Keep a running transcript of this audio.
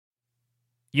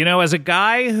You know, as a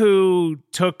guy who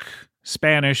took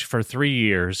Spanish for 3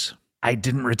 years, I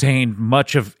didn't retain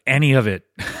much of any of it.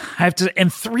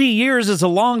 And 3 years is a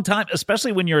long time,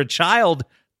 especially when you're a child,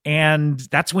 and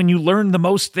that's when you learn the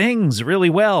most things really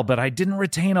well, but I didn't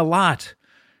retain a lot.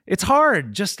 It's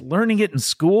hard just learning it in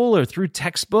school or through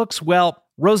textbooks. Well,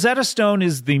 Rosetta Stone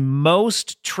is the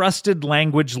most trusted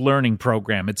language learning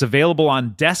program. It's available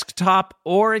on desktop,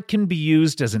 or it can be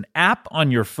used as an app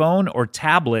on your phone or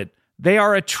tablet. They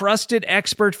are a trusted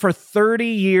expert for 30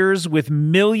 years with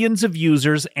millions of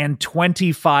users and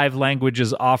 25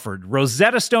 languages offered.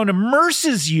 Rosetta Stone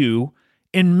immerses you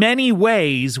in many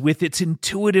ways with its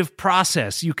intuitive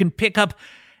process. You can pick up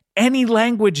any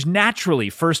language naturally,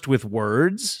 first with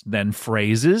words, then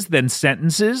phrases, then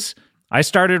sentences. I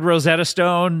started Rosetta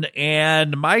Stone,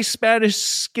 and my Spanish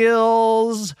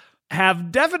skills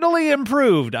have definitely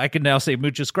improved. I can now say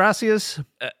muchas gracias.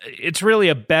 It's really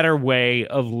a better way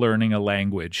of learning a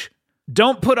language.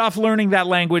 Don't put off learning that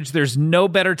language. There's no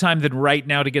better time than right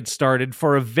now to get started.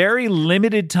 For a very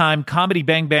limited time, Comedy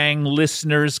Bang Bang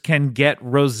listeners can get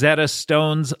Rosetta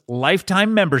Stone's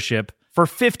lifetime membership for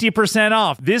 50%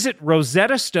 off. Visit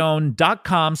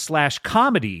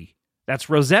rosettastone.com/comedy. That's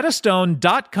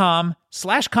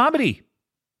rosettastone.com/comedy.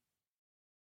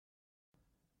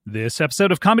 This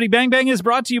episode of Comedy Bang Bang is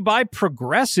brought to you by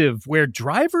Progressive, where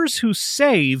drivers who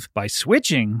save by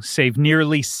switching save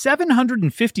nearly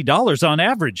 $750 on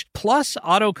average. Plus,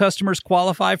 auto customers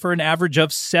qualify for an average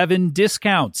of 7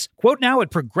 discounts. Quote now at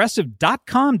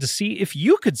Progressive.com to see if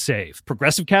you could save.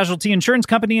 Progressive Casualty Insurance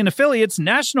Company and Affiliates,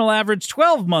 national average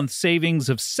 12-month savings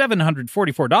of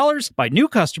 $744 by new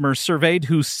customers surveyed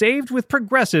who saved with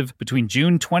Progressive between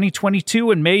June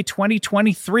 2022 and May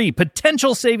 2023.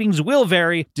 Potential savings will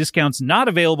vary. Discounts not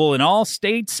available in all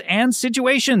states and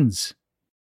situations.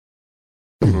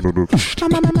 Comedy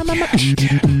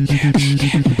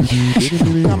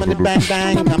bang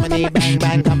bang, comedy bang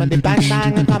bang, comedy bang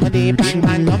bang, comedy bang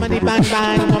bang, comedy bang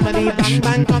bang, comedy bang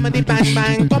bang, comedy bang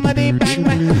bang, comedy bang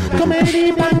bang,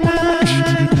 comedy bang bang,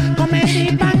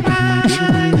 comedy bang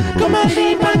bang,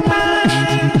 comedy bang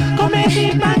bang,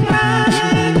 comedy bang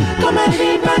bang,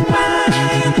 comedy bang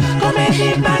bang,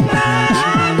 comedy bang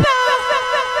bang.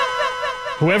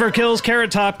 Whoever kills Carrot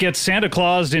Top gets Santa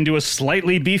Claused into a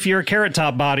slightly beefier Carrot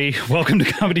Top body. Welcome to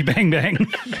Comedy Bang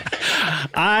Bang.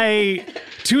 I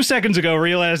 2 seconds ago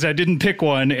realized I didn't pick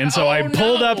one, and so I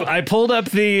pulled up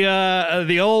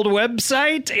the old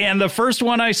website, and the first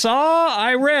one I saw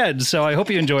I read. So I hope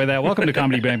you enjoy that. Welcome to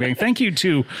Comedy Bang Bang. Thank you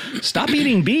to Stop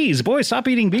Eating Bees. Boy, Stop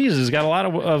Eating Bees has got a lot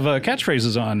of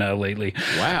catchphrases on lately.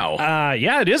 Wow.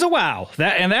 Yeah, it is a wow.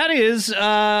 That is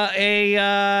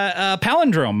a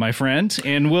palindrome, my friend,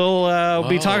 and we'll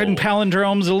be talking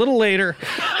palindromes a little later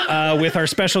with our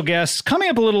special guests coming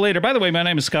up a little later. By the way, my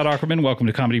name is Scott Aukerman. Welcome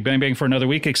to Comedy Bang Bang for another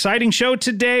week. Exciting show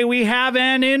today. We have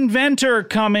an inventor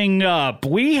coming up.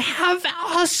 We have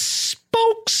a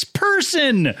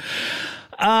spokesperson.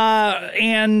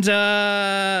 And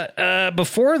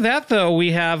before that, though,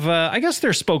 we have, I guess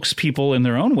they're spokespeople in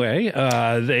their own way.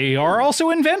 They are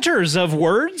also inventors of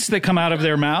words that come out of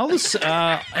their mouths.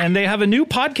 And they have a new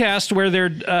podcast where they're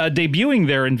debuting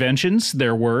their inventions,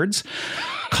 their words,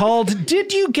 called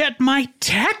Did You Get My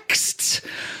Text?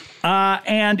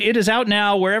 And it is out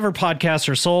now wherever podcasts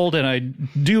are sold, and I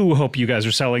do hope you guys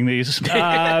are selling these.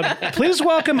 Please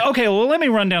welcome... Okay, well, let me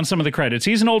run down some of the credits.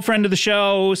 He's an old friend of the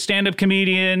show, stand-up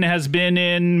comedian, has been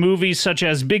in movies such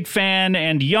as Big Fan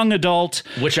and Young Adult.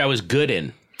 Which I was good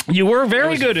in. You were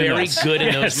very good in very those. good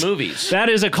in those movies. That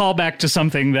is a callback to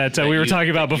something that we were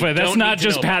talking about before. That's not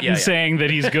just Patton saying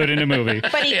that he's good in a movie.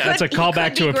 But That's a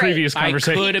callback to a previous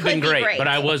conversation. I could have been great, but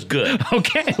I was good.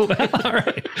 Okay, well, all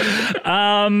right.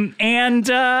 And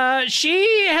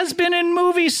she has been in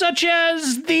movies such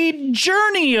as The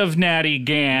Journey of Natty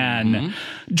Gann,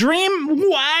 Dream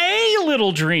Why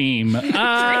Little Dream,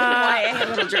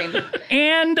 Little Dream,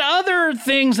 and other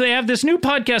things. They have this new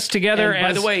podcast together. And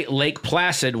by the way, Lake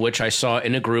Placid, which I saw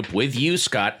in a group with you,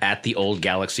 Scott, at the old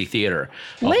Galaxy Theater.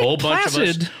 A whole bunch of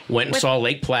us went and saw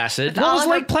Lake Placid. What was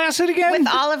Lake Placid again? with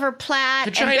Oliver Platt.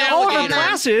 The giant and Oliver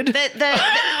Placid.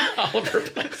 Oliver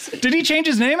Placid. Did he change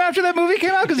his name after that movie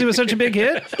came out because he was such a big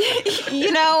hit?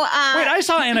 You know, Wait, I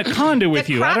saw Anaconda with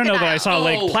you. I don't know that I saw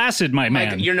crocodile. Lake Placid, my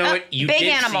man. You know what? You big did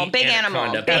animal, see big Anaconda,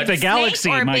 animal. but- At the Galaxy,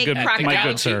 Snake or my big good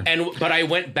crocodile? sir. But I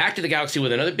went back to the Galaxy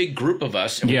with another big group of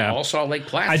us, and we all saw Lake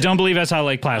Placid. I don't believe I saw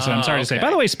Lake Placid. I'm sorry to say. okay. By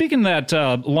the way, speaking of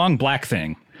that long black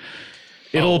thing,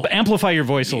 It'll amplify your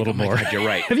voice a little more. God, you're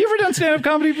right. Have you ever done stand-up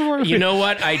comedy before? You know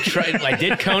what? I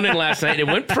did Conan last night. It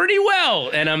went pretty well,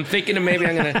 and I'm thinking of maybe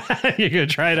I'm gonna. You're gonna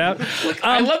try it out.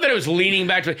 I love that it was leaning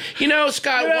back to.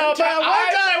 Scott.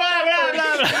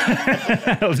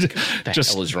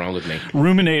 Just what was wrong with me?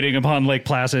 Ruminating upon Lake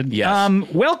Placid. Yes.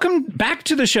 Welcome back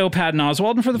to the show, Patton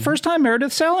Oswalt, and for the first time,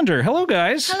 Meredith Salenger. Hello,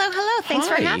 guys. Hello. Thanks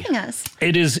for having us.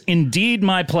 It is indeed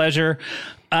my pleasure.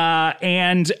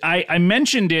 And I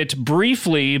mentioned it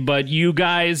briefly, but you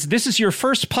guys, this is your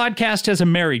first podcast as a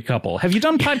married couple. Have you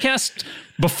done podcasts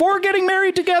before getting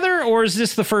married together, or is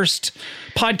this the first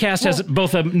podcast as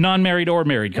both a non-married or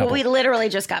married couple? Well, we literally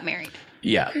just got married.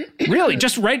 Yeah. Really?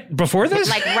 Just right before this?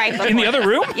 Like right before in the other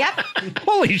room? Yep.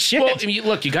 Holy shit. Well, I mean,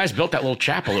 look, you guys built that little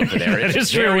chapel over there. That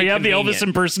is true. We have the Elvis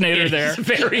impersonator there. It's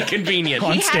very convenient.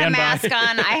 On He had a standby. mask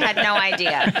on. I had no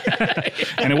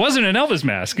idea. And it wasn't an Elvis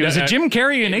mask. It was a Jim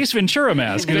Carrey and Ace Ventura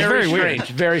mask. It was very weird.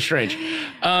 Very strange.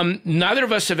 Neither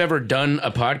of us have ever done a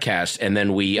podcast, and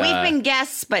then we've been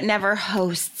guests, but never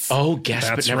hosts. Oh, guests,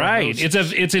 That's but never right.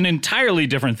 hosts. It's an entirely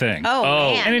different thing.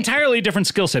 Oh, man. An entirely different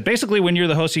skill set. Basically, when you're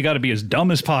the host, you got to be as dumb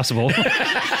as possible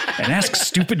and ask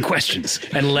stupid questions.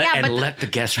 And let the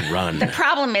guests run. The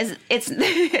problem is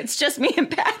it's just me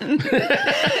and Patton.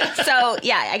 So,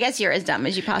 yeah, I guess you're as dumb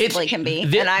as you possibly can be,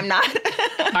 and I'm not.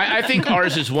 I think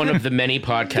ours is one of the many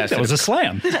podcasts. That was a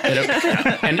slam.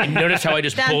 And notice how I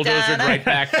just bulldozered right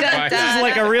back. This is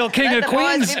like a real King of the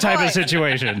Queens boys be type of boys.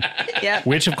 situation. Yep.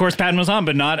 Which, of course, Patton was on,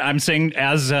 but not, I'm saying,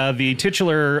 as the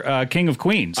titular King of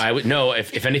Queens. No,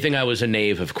 if anything, I was a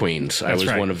knave of Queens. I was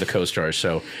right. one of the co-stars.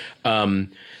 So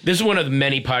this is one of the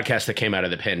many podcasts that came out of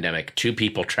the pandemic. Two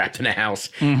people trapped in a house.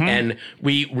 And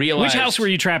we realized... Which house were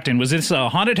you trapped in? Was this a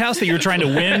haunted house that you were trying to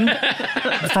win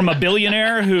from a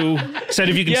billionaire who said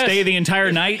if you can stay the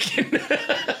entire night?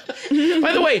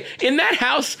 By the way, in that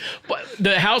house,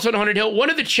 the house on Haunted Hill, one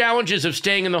of the challenges of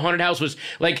staying in the haunted house was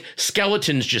like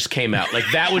skeletons just came out. Like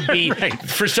that would be,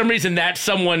 for some reason, that's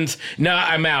someone's,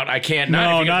 I'm out. I can't. No,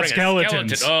 if you can not bring a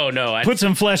skeletons. skeleton. Oh, no. Put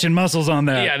some flesh and muscles on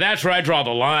that. Yeah, that's where I draw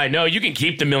the line. No, you can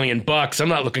keep the $1 million. I'm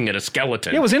not looking at a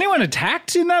skeleton. Yeah, was anyone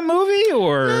attacked in that movie,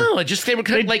 or No, they were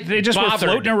kind of like they just bothered.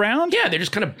 were floating around? Yeah, they're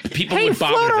just kind of people Hey, would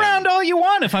bother float them. around all you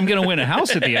want if I'm going to win a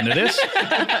house at the end of this.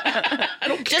 I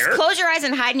don't care. Just close your eyes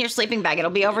and hide in your sleeping bag. It'll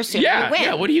be over soon. Yeah, You win.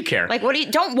 yeah, what do you care? Like,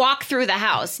 don't walk through the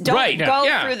house. Don't Right, go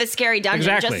yeah. through the scary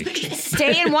dungeon. Exactly. Just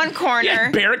stay in one corner.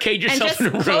 Yeah, barricade and yourself just in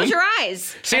a room. close your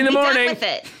eyes. See you and in the be morning. Done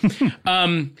with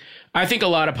it. I think a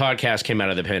lot of podcasts came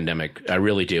out of the pandemic. I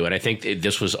really do. And I think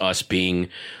this was us being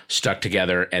stuck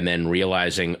together and then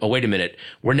realizing, oh, wait a minute,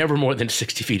 we're never more than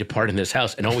 60 feet apart in this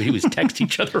house. And all we do is text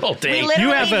each other all day. We literally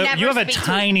You have a speak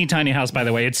to- tiny house, by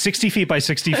the way. It's 60 feet by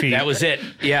 60 feet. That was it.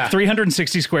 Yeah.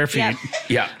 360 square feet. Yep.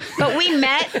 Yeah. But we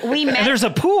met. And there's a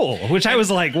pool, which I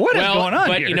was like, what is going on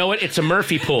but here? you know what? It's a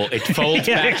Murphy pool. It folds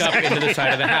back up into the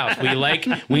side of the house.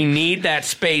 We need that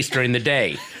space during the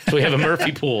day. So we have a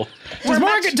Murphy pool.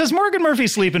 Does Morgan Murphy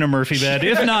sleep in a Murphy bed?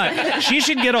 If not, she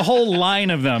should get a whole line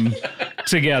of them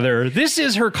together. This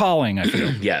is her calling, I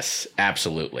feel. Yes,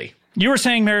 absolutely. You were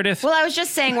saying, Meredith? Well, I was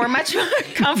just saying we're much more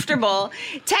comfortable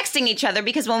texting each other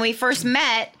because when we first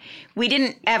met, we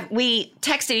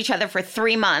texted each other for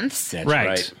 3 months. That's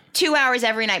right. 2 hours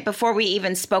every night before we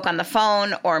even spoke on the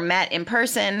phone or met in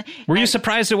person. Were you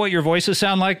surprised at what your voices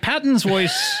sound like? Patton's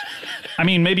voice... I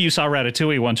mean, maybe you saw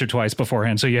Ratatouille once or twice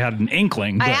beforehand, so you had an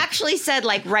inkling. But... I actually said,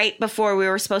 like, right before we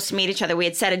were supposed to meet each other, we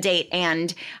had set a date,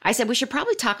 and I said, we should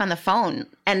probably talk on the phone.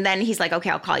 And then he's like, okay,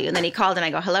 I'll call you. And then he called, and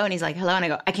I go, hello, and he's like, hello, and I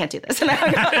go, I can't do this. And I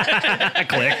go,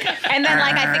 click. and then,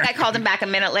 like, I think I called him back a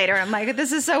minute later, and I'm like,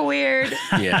 this is so weird.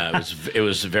 Yeah, it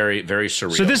was very, very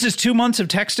surreal. So this is 2 months of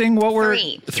texting? What were...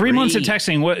 3. 3 months of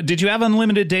texting. What, did you have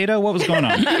unlimited data? What was going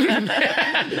on?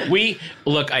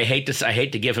 Look, I hate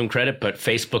to give him credit, but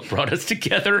Facebook brought us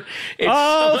together. Thank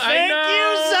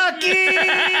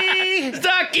you,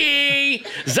 Zucky!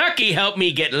 Zucky helped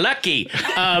me get lucky.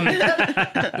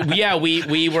 Yeah,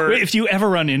 we were... If you ever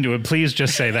run into him, please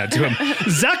just say that to him.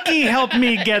 Zucky helped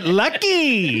me get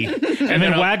lucky! And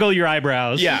then waggle your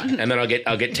eyebrows. Yeah, and then I'll get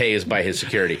tased by his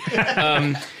security.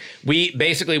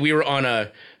 We were on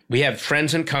we have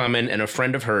friends in common, and a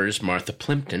friend of hers, Martha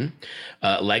Plimpton,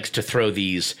 likes to throw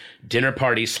these dinner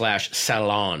parties /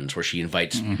 salons where she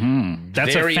invites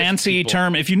That's a fancy people.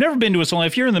 term. If you've never been to a salon,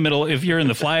 if you're in the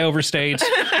flyover states,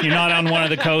 you're not on one of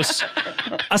the coasts,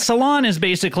 a salon is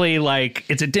basically like,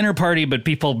 it's a dinner party, but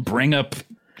people bring up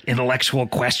intellectual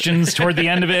questions toward the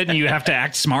end of it, and you have to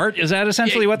act smart? Is that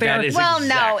essentially what they that are? is Well,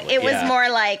 exactly, no, it was yeah. more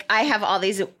like I have all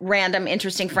these random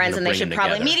interesting friends and they bring should them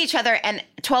probably together. meet each other. And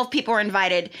 12 people were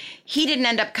invited. He didn't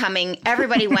end up coming.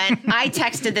 Everybody went. I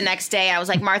texted the next day. I was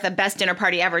like, Martha, best dinner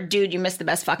party ever. Dude, you missed the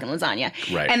best fucking lasagna.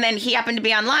 Right. And then he happened to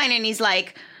be online and he's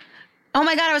like, oh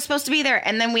my God, I was supposed to be there.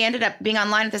 And then we ended up being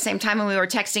online at the same time and we were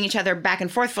texting each other back and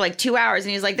forth for like 2 hours. And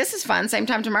he was like, this is fun. Same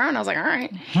time tomorrow. And I was like, all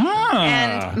right.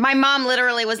 And my mom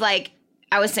literally was like,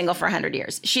 I was single for 100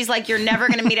 years. She's like, you're never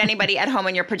going to meet anybody at home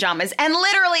in your pajamas. And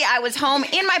literally, I was home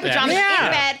in my pajamas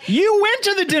in bed. You went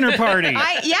to the dinner party.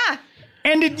 Yeah.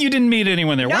 And you didn't meet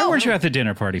anyone there. Why No. weren't you at the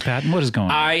dinner party, Patton? What is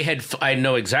going on? I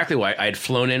know exactly why. I had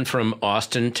flown in from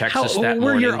Austin, Texas that were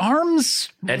morning. your arms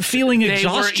feeling They were-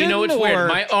 exhaustion? you know, it's or? weird.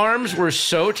 My arms were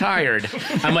so tired.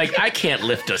 I'm like, I can't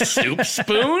lift a soup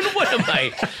spoon. What am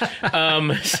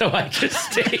I? So I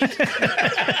just stayed.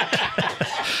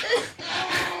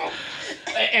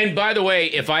 And by the way,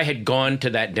 if I had gone to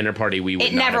that dinner party, we would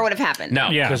It never would have happened. No,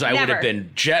 Yeah. because I would Never. have been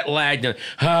jet lagged. And,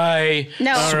 hi.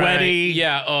 No. all right. Sweaty.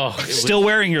 Yeah. Oh. it was- Still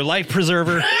wearing your life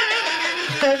preserver.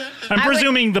 I'm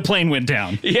presuming the plane went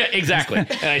down. Yeah, exactly.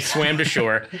 And I swam to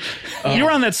shore. You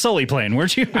were on that Sully plane,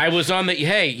 weren't you? I was on the,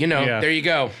 hey, you know, Yeah. there you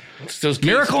go. It's those geese-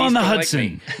 Miracle geese on the don't like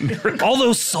Hudson. me. All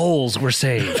those souls were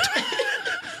saved.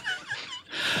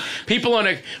 People on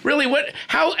a really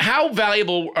how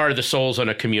valuable are the souls on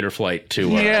a commuter flight to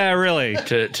Yeah, really.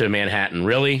 to Manhattan?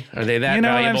 Really? Are they that You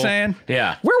know valuable? what I'm saying?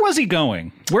 Yeah. Where was he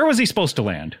going? Where was he supposed to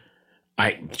land?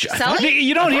 Sully?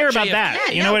 You don't hear about JFK. that.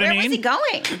 Yeah, You know what I where mean? was he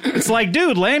going? It's like,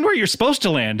 dude, land where you're supposed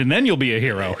to land, and then you'll be a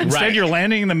hero. Instead, Right. you're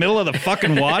landing in the middle of the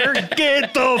fucking water.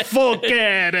 Get the fuck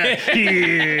out of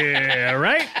here,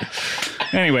 right?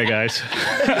 Anyway, guys.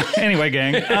 Anyway,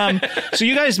 gang. So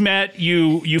you guys met.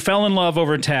 You fell in love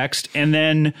over text, and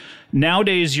then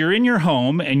nowadays you're in your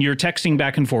home and you're texting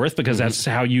back and forth because that's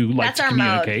how you like That's to our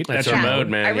mode. communicate. That's our mode,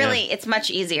 man. It's much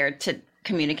easier to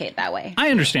communicate that way.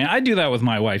 I understand. I do that with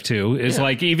my wife too. It's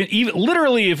like even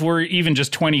literally if we're even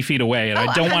just 20 feet away and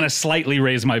I don't want to slightly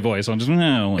raise my voice, I'm just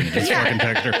no, let me just fucking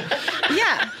text her.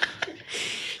 Yeah.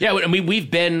 Yeah, I mean,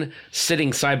 we've been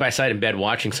sitting side by side in bed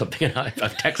watching something, and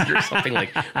I've texted her something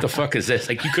like, "The fuck is this?"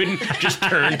 Like, you couldn't just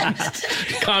turn and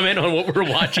comment on what we're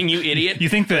watching, you idiot. You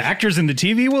think the actors in the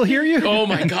TV will hear you? Oh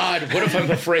my God! What if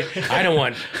I'm afraid? I don't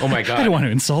want. Oh my God! I don't want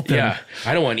to insult them. Yeah,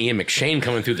 I don't want Ian McShane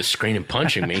coming through the screen and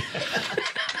punching me.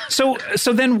 So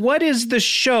then what is the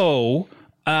show?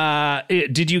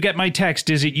 Did you get my text?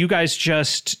 Is it you guys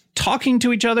just talking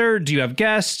to each other? Do you have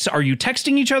guests? Are you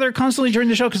texting each other constantly during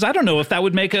the show? Because I don't know if that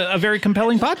would make a very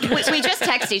compelling podcast. We just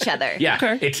text each other. Yeah,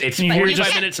 Okay. it's You hear 45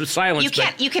 just- minutes of silence.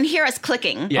 You can hear us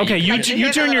clicking. Yeah, Okay, you Like, hear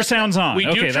the turn your little- sounds on. We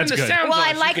do Okay, turn that's the good. sound- Well, on,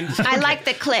 I so like you can- I like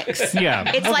the clicks. Yeah,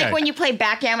 It's okay. like when you play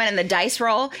backgammon and the dice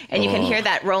roll, and you can hear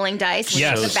that rolling dice. When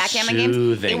Yes. you do the backgammon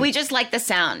Soothing. games. We just like the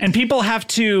sound. And people have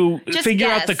to Just figure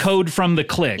out the guess. code from the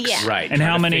clicks. Yeah. Right, And trying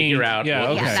how to many. figure out yeah, what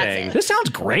okay. we're that's saying. it. This sounds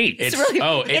great. It's really-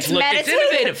 it's it's meditative.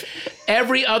 innovative.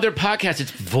 Every other podcast,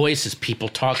 it's voices, people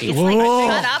talking. It's like, Whoa.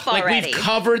 shut up like already. we've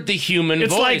covered the human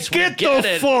It's voice. like, get We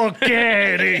the it. fuck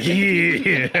out of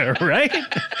here, right?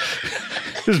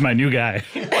 This is my new guy.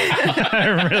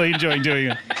 I'm really enjoying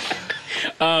doing it.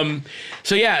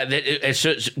 So yeah,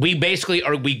 so we basically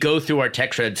we go through our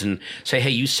text threads and say, hey,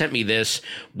 you sent me this.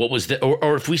 What was the?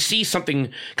 Or if we see something,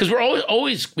 because we're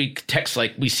always we text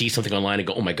like we see something online and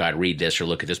go, oh my God, read this or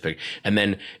look at this picture, and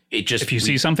then it just If you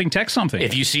see something, text something.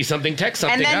 if you see something, text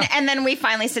something. and then we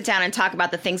finally sit down and talk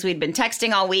about the things we'd been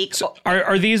texting all week.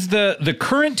 Are these the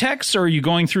current texts, or are you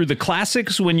going through the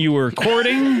classics when you were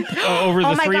courting over the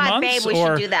Oh my 3 God, months? babe, we should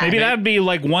or do that. maybe that would be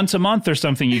like once a month or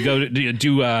something. You go to do.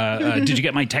 Did you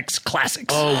get my text classics?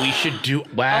 Oh, we should do.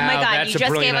 Wow, Oh my God, that's you a just gave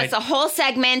brilliant us idea. a whole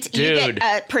segment. Dude. You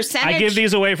get a percentage. I give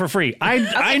these away for free.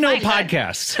 I know fine, good.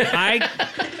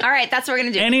 podcasts. All right, that's what we're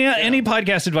going to do. Any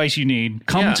podcast advice you need,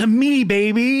 come Yeah. to me,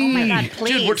 baby. Oh my God,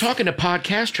 please. Dude, we're talking to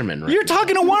podcasterman, right? You're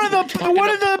talking to one of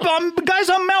the guys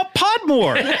on Mount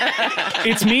Podmore.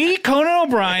 It's me, Conan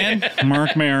O'Brien,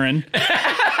 Mark Maron,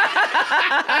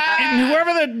 and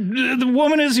whoever the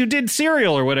woman is who did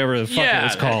Serial or whatever the fuck it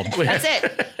was called. That's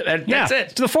it. That's it.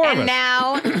 To the four of And us.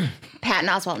 now, Patton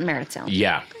Oswalt and Meredith Salenger.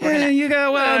 Yeah. Yeah, you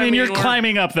go. Well, I mean, you're we're-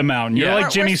 climbing up the mountain. You're Yeah. like We're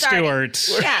Jimmy starting.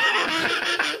 Stewart. Yeah.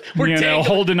 You know,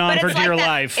 holding on But for it's like dear that,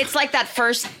 life. It's like that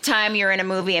first time you're in a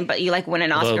movie but you like win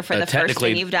an Oscar Well, for the first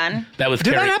technically, thing you've done. That was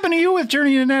Did that Carrie. happen to you with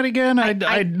Journey to Net again? I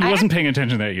I wasn't paying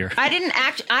attention that year. I didn't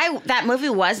act. That movie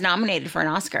was nominated for an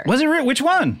Oscar. Was it real? Which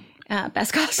one?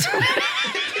 Best costume.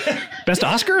 Best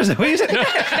Oscar? Is that what you said? No.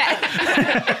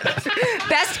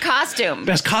 Best costume.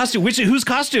 Best costume. Whose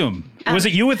costume? Was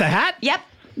it you with the hat? Yep.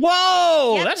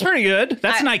 Whoa, that's pretty good.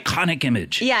 That's an iconic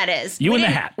image. Yeah, it is. You in the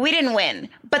hat. We didn't win,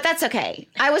 but that's okay.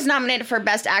 I was nominated for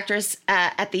Best Actress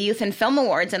at the Youth and Film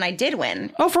Awards, and I did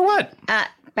win. Oh, for what?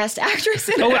 Best Actress.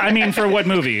 Oh, I mean, for what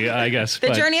movie, I guess. The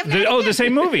Journey of Nat the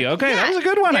same movie. Okay, Yeah. that was a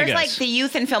good one, I There's guess. like the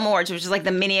Youth and Film Awards, which is like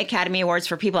the mini Academy Awards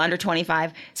for people under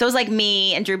 25. So it was like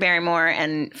me and Drew Barrymore,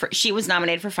 and she was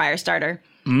nominated for Firestarter.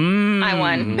 I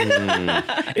won.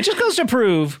 It just goes to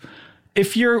prove...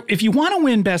 If you want to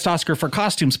win Best Oscar for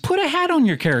costumes, put a hat on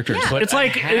your characters. Yeah. It's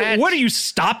like, what are you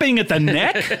stopping at the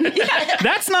neck?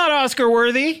 That's not Oscar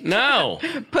worthy. No.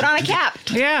 Put on a cap.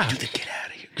 Yeah. Get out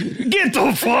of here. Get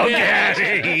the fuck out of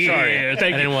here. Sorry.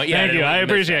 Thank I didn't you. want- yeah, I Thank didn't you. want I to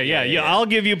miss appreciate that. it. Yeah. Yeah. I'll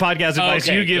give you podcast advice.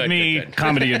 Okay, You give me good.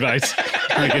 comedy advice.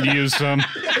 I could use some.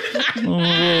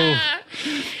 Oh.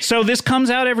 So this comes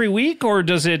out every week, or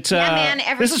does it? Yeah, man,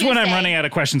 every this is when I'm Tuesday. running out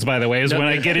of questions. By the way, is when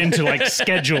I get into like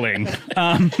scheduling.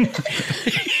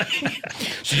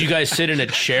 So do you guys sit in a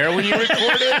chair when you record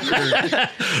it?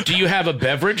 Or do you have a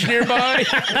beverage nearby?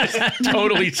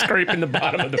 Totally scraping the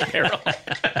bottom of the barrel.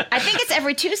 I think it's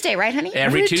every Tuesday, right, honey?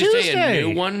 Every Tuesday, Tuesday.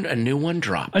 a new one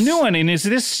drops. A new one, and is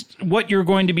this what you're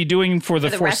going to be doing for the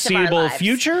For the rest of our foreseeable lives.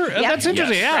 future? Yep. That's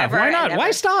interesting. Yes. Yeah, Forever why and not? ever.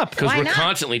 Why stop? Because Why we're not?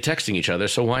 constantly texting each other,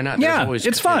 so why not? There's Yeah, always-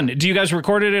 it's fun. Do you guys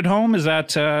record it at home? Is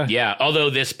that? Yeah, although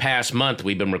this past month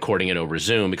we've been recording it over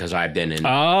Zoom because I've been in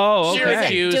Oh, He was okay.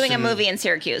 Syracuse doing a and- movie in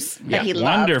Syracuse Yeah, that he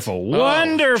loved. Wonderful,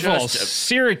 wonderful. just a-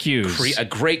 Syracuse. a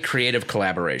great creative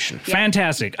collaboration.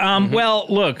 Fantastic. Well,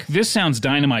 look, this sounds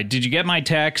dynamite. Did you get my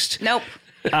text? Nope.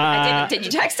 I didn't.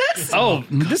 Did you text us? Oh,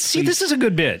 this is a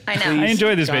good bit. I know. I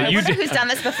enjoy this bit. I You wonder did, who's done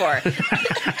this before.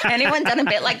 Anyone done a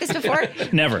bit like this before?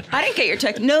 never. I didn't get your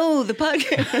text. No, the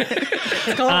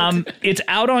podcast. It's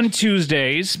out on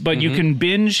Tuesdays, but you can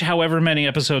binge however many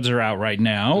episodes are out right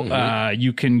now.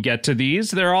 You can get to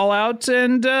these. They're all out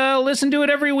and listen to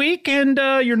it every week. And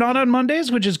you're not on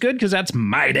Mondays, which is good because that's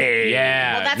my day.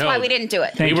 Yeah. Well, that's no, why we didn't do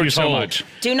it. Thank We were you so told. much.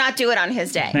 Do not do it on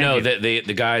his day. No, Thank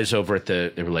the guys over at they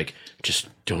were like, just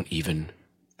don't even.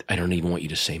 I don't even want you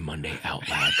to say Monday out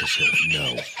loud because he'll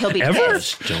know. He'll be Ever?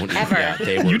 pissed. Just don't. Ever. Yeah,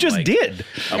 they were You just like, did.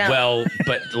 No. Well,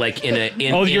 but like in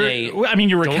a. Oh, you're you're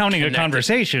don't recounting a connect it.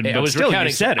 conversation, I but was still recounting.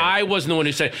 you said it. I wasn't the one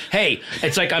who said, "Hey,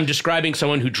 it's like I'm describing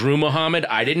someone who drew Muhammad.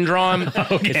 I didn't draw him.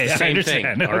 Okay, it's I the same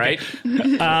understand. thing. All Okay.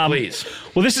 right, please."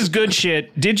 Well, this is good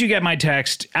shit. Did you get my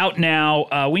text? Out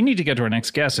now. We need to get to our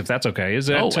next guest, if that's okay. Is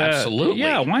that? Oh, absolutely.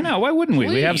 Yeah, why not? Why wouldn't we?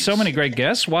 We have so Please. many great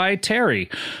guests. Why, Terry?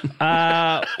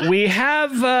 We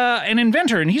have an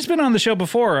inventor, and he's been on the show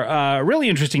before. Really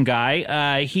interesting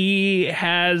guy. He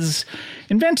has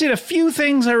invented a few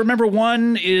things. I remember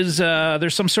one is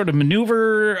there's some sort of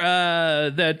maneuver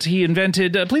that he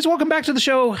invented. Please welcome back to the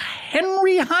show,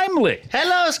 Henry Heimlich.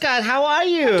 Hello, Scott. How are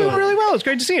you? Doing really well. It's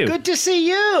great to see you. Good to see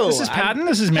you. This is Patton.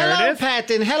 This is Hello, Meredith.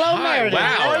 Patton. Hello, Meredith. wow.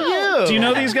 How are you? Do you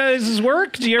know these guys'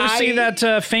 work? Do you ever see I-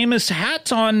 that famous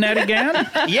hat on Natty Gann?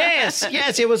 Yes,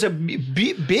 it was a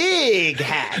big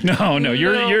hat. No,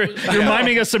 you're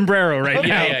miming a sombrero right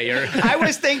now. Yeah, you're. I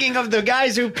was thinking of the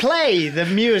guys who play the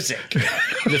music.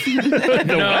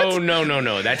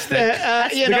 No. That's the.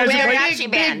 You know, guys we who have play-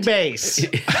 big band. bass.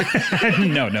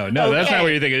 No, that's Okay. not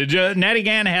what you're thinking. Natty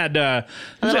Gann had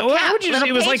Little what cap, would you little say?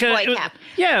 It was like page a boy cap.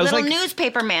 Yeah, it was Little like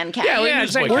newspaper man cap. Yeah, like yeah,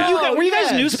 it's like, newspaper. were you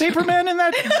guys yes. newspaper men in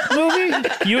that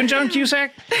movie? You and John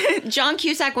Cusack? John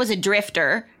Cusack was a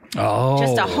drifter. Oh,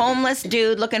 Just a homeless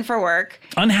dude looking for work.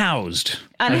 Unhoused.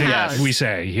 I Unhoused. think we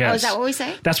say yes. Oh, is that what we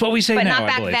say? That's what we say But now. not I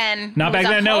back believe. then. Not He back was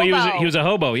a then. No, he hobo. was a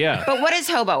hobo. Yeah. But what is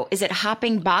hobo? Is it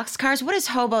hopping boxcars? What does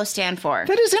hobo stand for?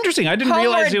 That is interesting. I didn't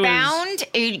realize Homeward it was bound?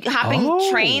 Are you hopping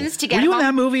Oh. trains to get Were you home? in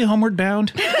that movie, Homeward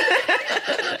Bound?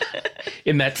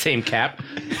 in that same cap.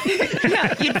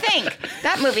 Yeah, you'd think.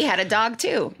 That movie had a dog,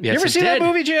 too. Yes, You ever it see that did.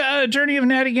 movie, Journey of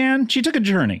Natty Gann? She took a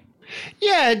journey.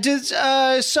 Yeah,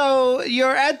 so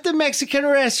you're at the Mexican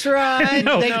restaurant.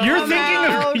 No, they you're come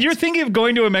thinking out. of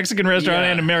going to a Mexican restaurant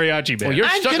Yeah. and a mariachi band. Well, you're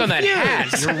I'm stuck on that hat.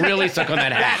 confused. You're really stuck on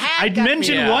that hat. I got me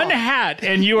mentioned out. one hat,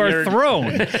 and you are You're-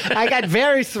 thrown. I got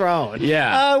very thrown.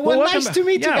 Yeah. Well, welcome nice to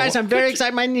meet you yeah, guys. well, I'm very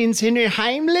excited. My name's Henry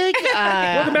Heimlich.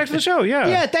 Welcome back to the show. Yeah.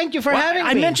 Yeah, thank you for having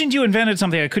I me. mentioned you invented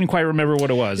something. I couldn't quite remember what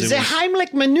it was. It the was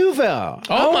Heimlich maneuver.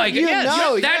 Oh my you god!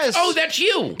 know, Yes, yes. that's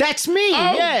you. That's me.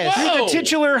 Oh, yes. whoa. the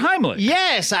titular Heimlich.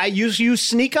 Yes, you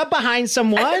sneak up behind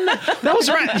someone. That was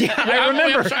right. Yeah, I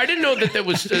remember. I'm sorry, I didn't know that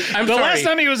was. I'm The sorry. last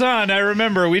time he was on, I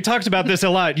remember we talked about this a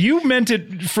lot. You meant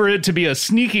it for it to be a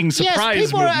sneaking surprise Yes,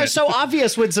 people are movement. so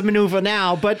obvious with the maneuver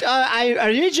now, but I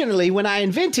originally, when I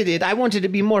invented it, I wanted to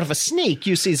be more of a sneak.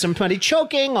 You see somebody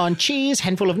choking on cheese,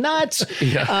 handful of nuts,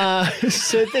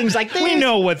 so things like this. we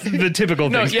know what the typical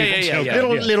things yeah, people yeah, choke yeah.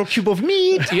 on. Little cube of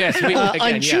meat, Yes, we, again,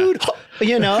 unchewed.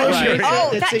 You know,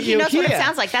 he knows what it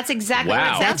sounds like. That's exactly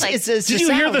what it sounds like. Did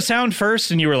you hear the sound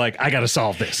first and you were like, I got to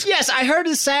solve this? Yes, I heard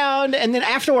the sound, and then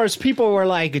afterwards people were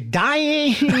like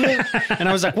dying. And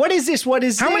I was like, what is this? What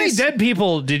is this? How many dead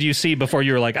people did you see before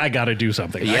you were like, I got to do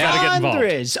something? I got to get involved.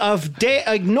 Hundreds of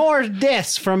ignored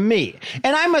deaths from me.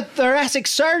 And I'm a thoracic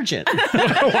surgeon.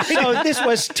 So this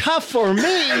was tough for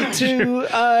me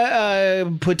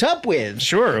to put up with.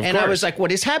 Sure, of And course. I was like,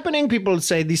 what is happening? People would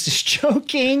say, this is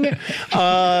choking.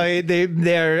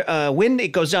 Their wind, it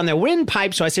goes down their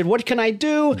windpipe. So I said, what can I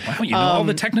do? Wow, you know all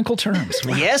the technical terms.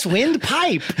 Wow. Yes,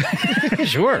 windpipe.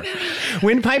 Sure.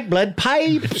 Windpipe, blood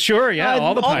pipe. Sure, yeah,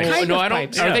 all the pipes. kinds No, of I don't.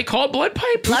 pipes. Are they called blood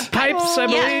pipes? Blood Pipes, I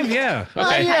Yeah. believe, yeah.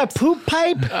 Okay. Yeah, poop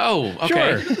pipe. Oh,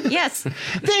 okay. Sure. Yes.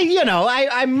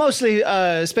 I mostly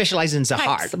specialize in the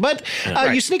heart. But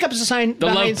you sneak up behind... The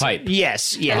love pipe.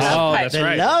 Yes. Oh, that's the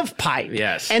right. love pipe.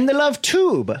 Yes. And the love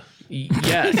tube.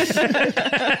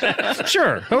 Yes.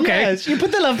 Sure, okay. Yes, you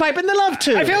put the love pipe in the love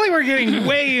tube. I feel like we're getting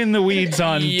way in the weeds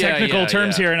on technical yeah,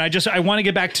 terms yeah. here, and I want to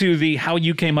get back to how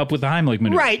you came up with the Heimlich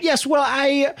maneuver. Right. Yes. Well,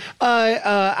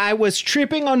 I was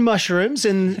tripping on mushrooms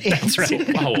in That's right.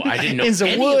 Oh, I didn't know in the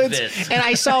any woods, of this. and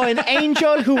I saw an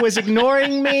angel who was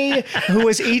ignoring me, who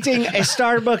was eating a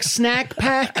Starbucks snack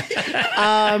pack,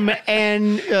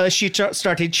 and she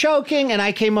started choking, and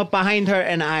I came up behind her,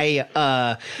 and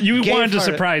I You gave wanted to her-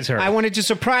 surprise her. I wanted to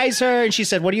surprise her, and she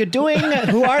said, "What are you doing?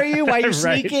 Who are you? Why are you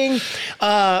Right. sneaking?"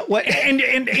 What?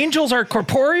 And angels are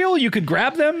corporeal? You could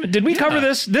grab them? Did we cover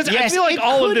this? I Yes, feel like it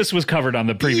all of could- this was covered on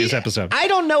the previous episode. I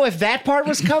don't know if that part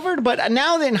was covered, but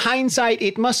now in hindsight,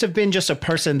 it must have been just a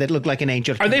person that looked like an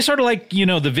angel. Are they sort of like,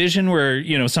 the Vision where,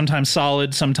 sometimes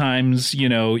solid, sometimes,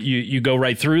 you go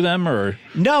right through them, or?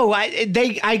 No,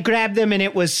 I grabbed them, and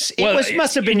it must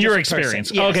have been in your just a person.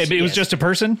 experience. Yes, Okay, but it was yes. just a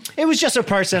person? It was just a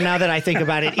person. Now that I think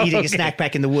about it, eating a snack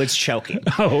pack in the woods, choking.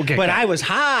 Oh, okay. But I was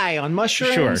high on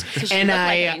mushrooms, Sure. and looked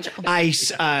like an angel. I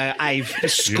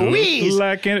squeezed.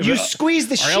 You squeeze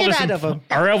the shit out of them.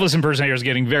 Our Elvis impersonator is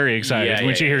getting very excited Yeah, when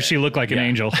yeah, she hears yeah. she looked like an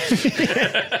angel.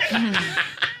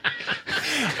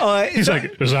 He's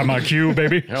like, is that my cue,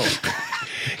 baby?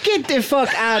 Get the fuck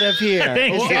out of here.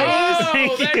 Thank you. Oh,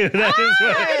 Thank you. That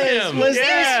is what. Was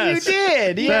Yes. this you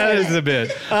did? That Yes. is the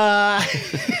bit.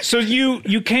 So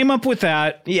you came up with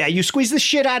that. Yeah, you squeeze the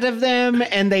shit out of them,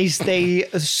 and they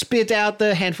spit out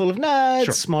the handful of nuts,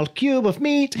 Sure. small cube of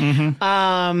meat. We've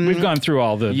gone through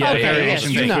all the Okay, yes,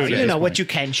 variations you of know, food at you this know point. what you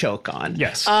can choke on.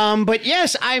 Yes. But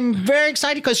yes, I'm very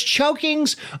excited because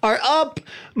chokings are up.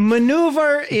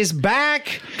 Maneuver is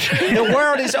back. The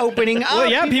world is opening up. Well,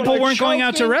 yeah, people are weren't going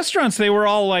out to choking. restaurants. They were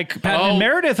all like Patton and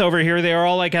Meredith over here. They were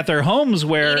all like at their homes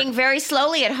where Eating very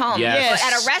slowly at home. Yes.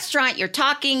 At a restaurant, you're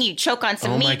talking, you choke on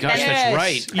some Oh meat. my gosh, then that's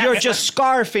right. You're just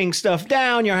scarfing stuff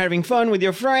down. You're having fun with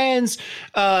your friends.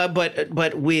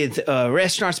 But with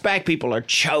restaurants back, people are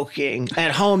choking.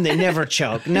 At home, they never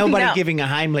choke. Nobody No. giving a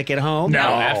Heimlich at home. No,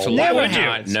 absolutely Never not.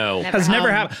 happened. No. has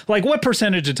never happened. Like, what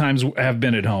percentage of times have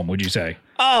been at home, would you say?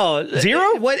 Oh,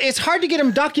 Zero? Well, it's hard to get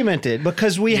them documented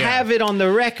because we have it on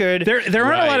the record. There aren't a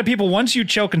Right. lot of people. Once you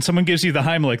choke and someone gives you the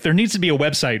Heimlich, there needs to be a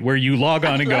website where you log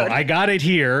on and go, I got it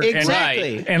here.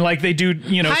 Exactly. And like they do, sort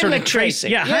of Heimlich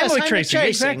tracing. Yeah, Yes, Heimlich tracing.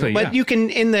 Exactly. But yeah. you can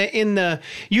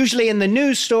usually in the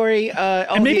news story.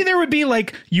 And maybe there would be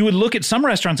like, you would look at some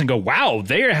restaurants and go, wow,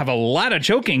 they have a lot of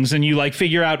chokings. And you like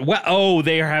figure out,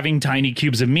 they are having tiny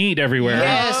cubes of meat everywhere.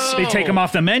 Yes. They take them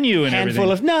off the menu and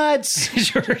handful everything. of nuts.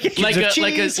 Sure. Like of a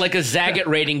cheese. Zagat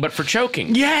rating, but for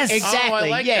choking. Yes. Exactly. Oh, I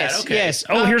like yes. that. Okay. Yes.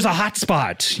 Oh, here's a hot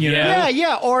spot. You know? Yeah.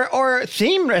 Yeah. Or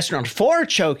theme restaurant for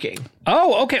choking.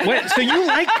 Oh, okay. Wait, so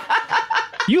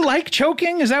you like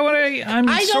choking? Is that what I'm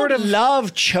I sort don't of?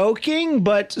 love choking,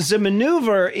 but the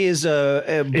maneuver is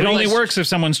It only works if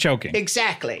someone's choking.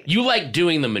 Exactly. You like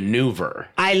doing the maneuver.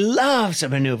 I love the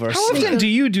maneuver. How often do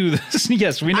you do this?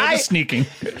 Yes, we know the sneaking.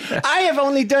 I have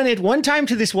only done it one time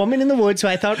to this woman in the woods who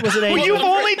I thought was an angel. You've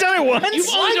only done it once? You've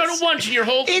only done it once in your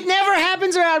whole... It never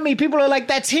happens around me. People are like,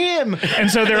 "That's him." And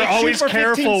so they're They shoot always for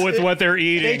careful 15 with what they're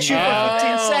eating. They shoot for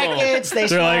 15 seconds.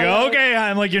 They're like, swallow. okay,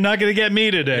 I'm like, you're not going to get me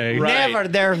today. Right. Never.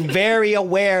 They're very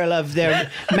aware of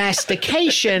their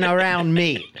mastication around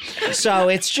me. So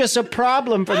it's just a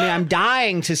problem for me. I'm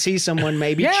dying to see someone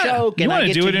maybe Yeah, choke, you and I wanna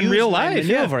get do to it in use real my life,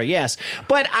 maneuver. Yes,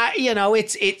 but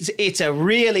it's a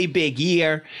really big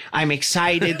year. I'm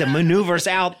excited. The maneuver's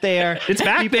out there. It's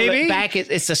back, People baby. are back.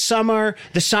 It's the summer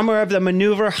of the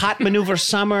maneuver. Hot maneuver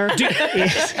summer.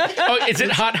 Oh, is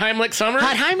it hot Heimlich summer?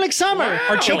 Hot Heimlich summer.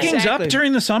 Are chokings Exactly. up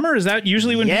during the summer? Is that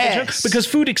usually when people choke? Yes. Because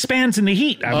food expands in the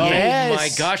heat. I would Oh think. Yes. my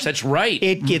gosh, that's right.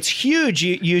 It gets huge.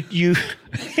 You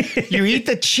You eat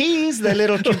the cheese, the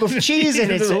little cube of cheese,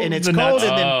 and it's The cold, nuts.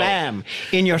 and then bam,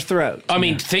 in your throat. I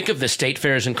mean, think of the state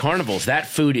fairs and carnivals. That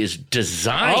food is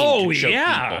designed to choke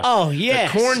people. Oh,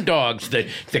 yes. The corn dogs,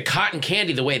 the cotton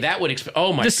candy, the way that would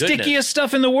oh my The goodness. stickiest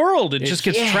stuff in the world. It just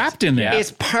gets Yes. trapped in there.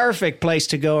 It's perfect place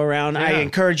to go around. I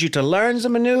encourage you to learn the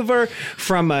maneuver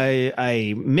from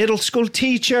a middle school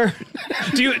teacher.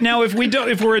 Now, if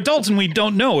we're adults and we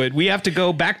don't know it, we have to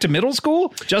go back to middle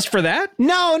school just for that?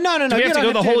 No. Do we have to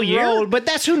go the whole year? But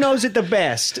that's who knows it the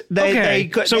best.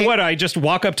 What? I just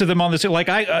walk up to them on this. Like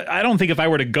I don't think if I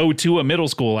were to go to a middle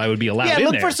school, I would be allowed. Yeah, in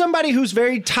look there. for somebody who's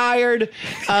very tired,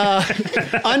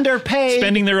 underpaid,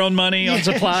 Spending their own money on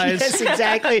supplies. Yes,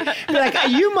 exactly. Be like,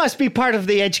 you must be part of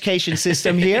the education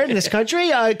system here in this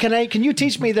country. Can you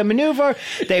teach me the maneuver?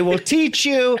 They will teach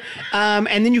you, and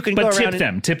then you can go But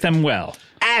around. tip them well.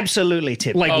 Absolutely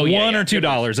tip. Like Oh, $1 yeah. or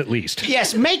 $2 at least.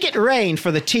 Yes, make it rain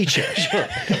for the teacher. Sure.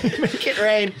 Make it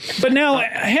rain. But now,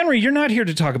 Henry, you're not here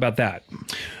to talk about that.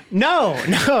 No.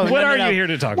 What are you here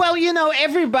to talk about? Well,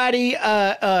 everybody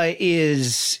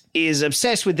is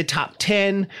obsessed with the top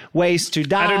 10 ways to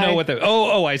die. I don't know what the.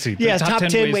 Oh, I see. The Yes, top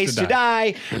 10 ways to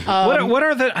die. What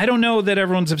are the? I don't know that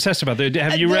everyone's obsessed about that.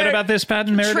 Have you read about this,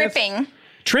 Patton, Meredith? Tripping.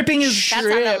 Tripping is That's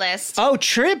on the list. Oh,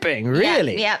 tripping,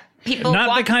 really? Yeah. People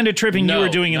not the kind of tripping you No, were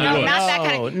doing in the no, woods. Not that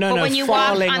kind of. No, but when you walk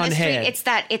falling on on the street, head.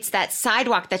 it's that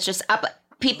sidewalk that's just up.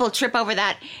 People trip over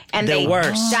that and The they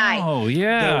worst. die. Oh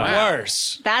yeah.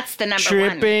 Worse. That's the number one.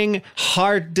 Tripping,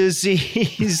 heart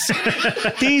disease.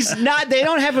 They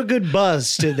don't have a good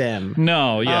buzz to them.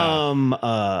 No, yeah.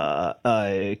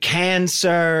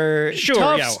 Cancer, Sure,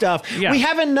 tough yeah. stuff. Yeah. We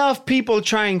have enough people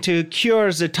trying to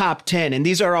cure the top 10, and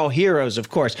these are all heroes, of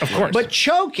course. Of course. But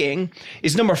choking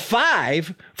is number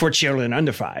 5 for children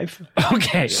under 5.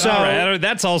 Okay. So- all right.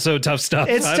 That's also tough stuff.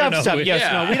 It's I don't tough stuff. know. Yes,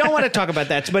 Yeah. no, we don't want to talk about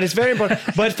that, but it's very important.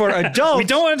 But for adults, We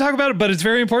don't want to talk about it, but it's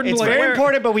very important. it's Like, very where-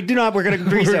 important. But we do not. We're going to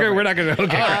agree. We're not going to.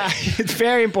 Okay. It's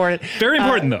very important. Very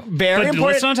important, though. Very But important.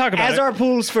 let's not talk about as it. are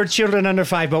pools for children under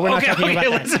 5. But we're not talking about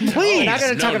that. let's please. We're not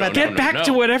going to talk about that. Get back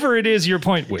to whatever it is your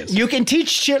point was. You can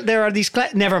teach there are these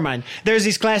never mind. There's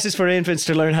these classes for infants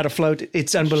to learn how to float.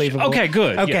 It's unbelievable. Okay,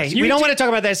 good. Okay, Yes. we don't want to talk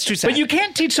about that. It's too sad. But you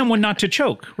can't teach someone not to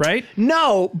choke, right?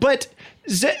 No, but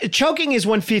choking is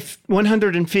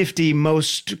 150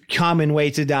 most common way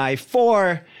to die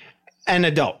for an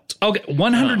adult. Okay,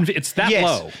 100. It's that Yes.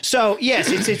 low. So yes,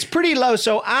 it's pretty low.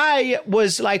 So I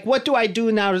was like, what do I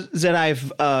do now that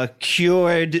I've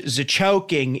cured the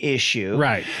choking issue?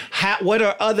 Right. What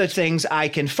are other things I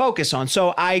can focus on?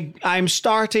 So I'm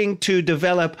starting to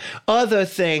develop other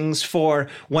things for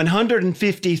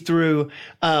 150 through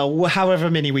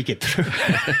however many we get through.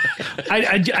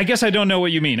 I guess I don't know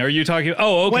what you mean. Are you talking?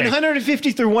 Oh, okay.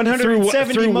 150 through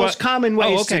 170 Through most common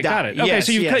ways oh, okay, to die. got it. Okay, Yes,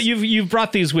 so yes. you've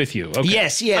brought these with you. Okay.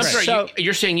 Yes. I'm sorry, So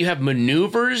you're saying you have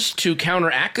maneuvers to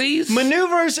counteract these?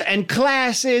 maneuvers and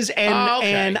classes and Oh,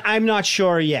 okay. and I'm not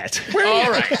sure yet.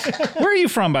 All right. Where are you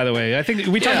from, by the way? I think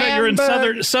we talked about you're in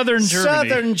Hamburg, southern Germany.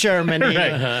 Southern Germany.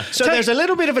 Right. So there's a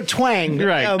little bit of a twang,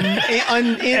 Right.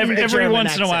 In the Every German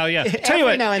once in a accent. while, yeah. Tell you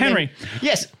Every what, now and then. Henry.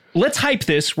 Yes. Let's hype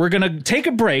this. We're going to take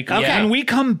a break. Okay. And we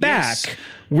come back. Yes.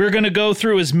 We're going to go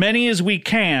through as many as we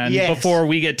can Yes. before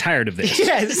we get tired of this.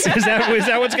 Yes. Is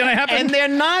that what's going to happen? And they're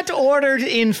not ordered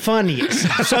in funnies.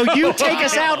 So you take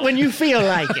us out when you feel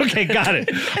like it. Okay, got it.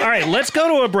 All right, let's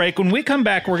go to a break. When we come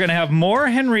back, we're going to have more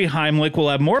Henry Heimlich. We'll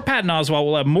have more Patton Oswalt.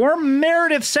 We'll have more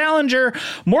Meredith Salenger.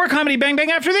 More Comedy Bang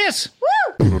Bang after this.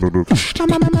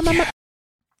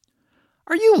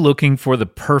 Are you looking for the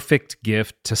perfect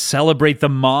gift to celebrate the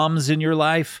moms in your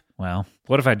life? Well,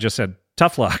 what if I just said,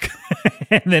 tough luck,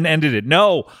 and then ended it?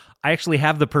 No, I actually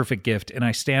have the perfect gift, and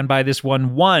I stand by this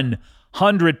one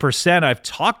 100%. I've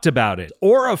talked about it.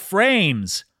 Aura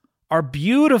Frames are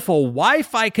beautiful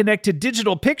Wi-Fi connected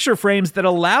digital picture frames that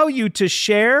allow you to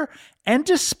share and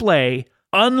display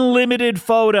unlimited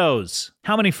photos.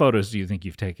 How many photos do you think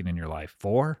you've taken in your life?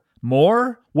 4?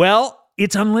 More? Well,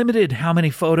 it's unlimited how many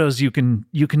photos you can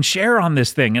share on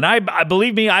this thing. And I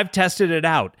believe me, I've tested it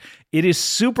out. It is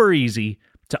super easy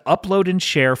to upload and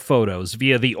share photos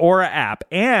via the Aura app.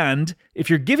 And if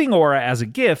you're giving Aura as a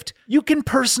gift, you can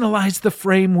personalize the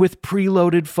frame with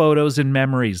preloaded photos and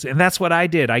memories. And that's what I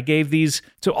did. I gave these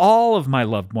to all of my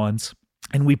loved ones.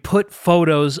 And we put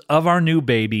photos of our new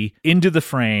baby into the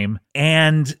frame,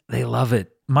 and they love it.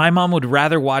 My mom would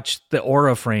rather watch the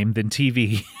Aura frame than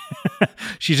TV.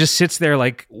 She just sits there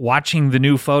like watching the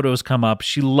new photos come up.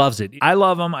 She loves it. I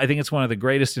love them. I think it's one of the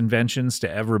greatest inventions to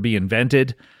ever be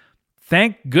invented.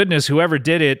 Thank goodness whoever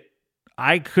did it.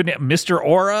 I couldn't. Mr.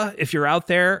 Aura, if you're out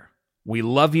there, we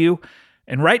love you.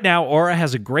 And right now, Aura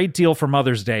has a great deal for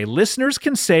Mother's Day. Listeners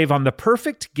can save on the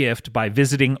perfect gift by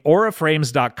visiting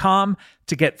auraframes.com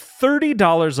to get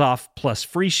 $30 off plus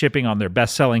free shipping on their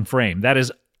best-selling frame. That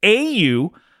is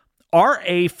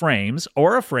AURA Frames,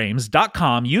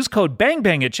 auraframes.com. Use code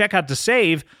BANGBANG at checkout to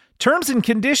save. Terms and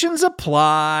conditions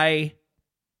apply.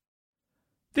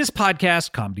 This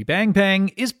podcast, Comedy Bang Bang,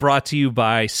 is brought to you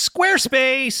by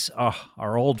Squarespace,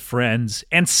 our old friends,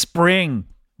 and Spring.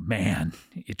 Man,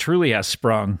 it truly has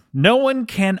sprung. No one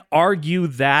can argue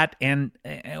that. And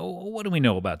what do we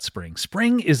know about spring?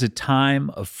 Spring is a time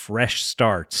of fresh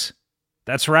starts.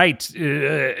 That's right.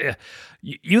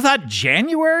 You thought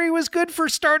January was good for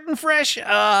starting fresh?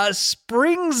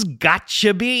 Spring's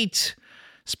gotcha beat.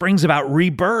 Spring's about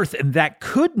rebirth, and that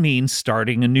could mean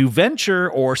starting a new venture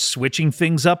or switching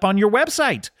things up on your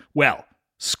website. Well,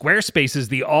 Squarespace is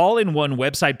the all-in-one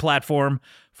website platform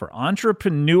for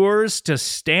entrepreneurs to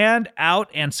stand out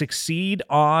and succeed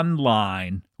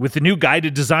online. With the new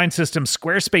guided design system,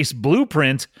 Squarespace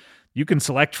Blueprint, you can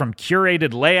select from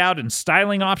curated layout and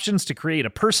styling options to create a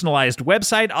personalized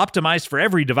website optimized for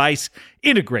every device,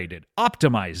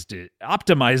 optimized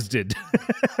it.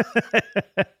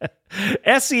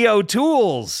 SEO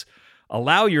tools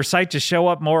allow your site to show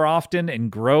up more often and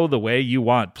grow the way you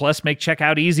want. Plus, make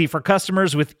checkout easy for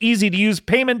customers with easy-to-use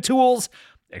payment tools.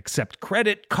 Accept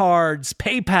credit cards,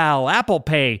 PayPal, Apple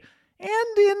Pay,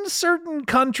 and in certain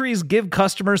countries, give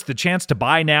customers the chance to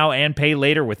buy now and pay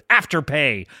later with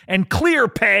Afterpay and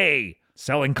ClearPay.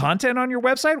 Selling content on your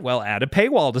website? Well, add a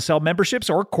paywall to sell memberships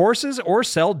or courses or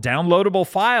sell downloadable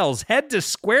files. Head to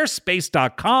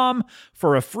squarespace.com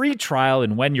for a free trial,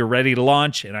 and when you're ready to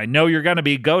launch, and I know you're going to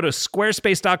be, go to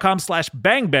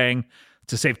squarespace.com/bangbang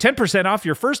to save 10% off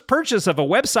your first purchase of a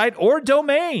website or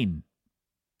domain.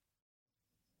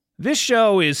 This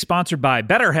show is sponsored by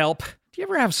BetterHelp. Do you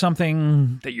ever have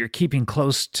something that you're keeping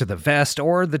close to the vest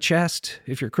or the chest?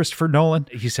 If you're Christopher Nolan,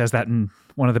 he says that in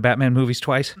one of the Batman movies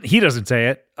twice. He doesn't say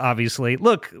it, obviously.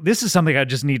 Look, this is something I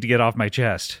just need to get off my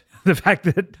chest. The fact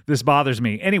that this bothers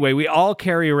me. Anyway, we all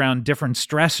carry around different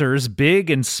stressors, big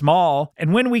and small,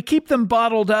 and when we keep them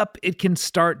bottled up, it can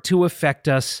start to affect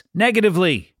us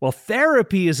negatively. Well,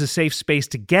 therapy is a safe space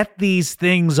to get these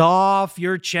things off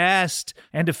your chest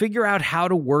and to figure out how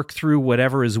to work through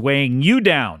whatever is weighing you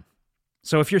down.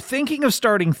 So if you're thinking of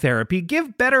starting therapy,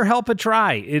 give BetterHelp a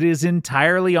try. It is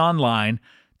entirely online,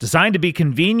 designed to be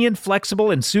convenient,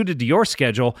 flexible, and suited to your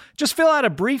schedule. Just fill out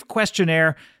a brief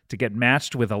questionnaire to get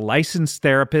matched with a licensed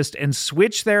therapist and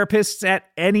switch therapists at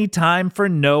any time for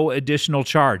no additional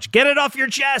charge. Get it off your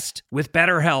chest with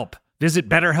BetterHelp. Visit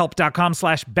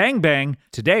BetterHelp.com/bangbang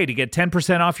today to get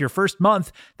 10% off your first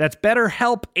month. That's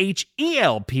BetterHelp,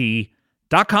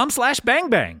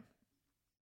 HELP.com/bangbang.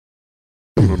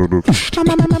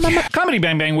 Comedy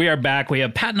Bang Bang, we are back. We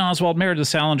have Patton Oswalt, Meredith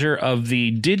Salenger of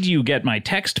the Did You Get My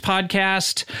Text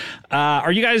podcast.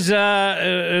 Are you guys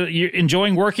you're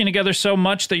enjoying working together so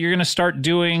much that you're going to start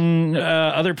doing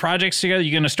other projects together?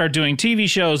 You're going to start doing TV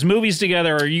shows, movies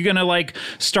together? Or are you going to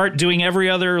start doing every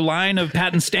other line of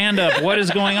Patton stand-up? What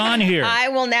is going on here? I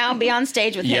will now be on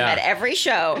stage with him at every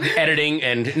show. Editing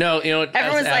and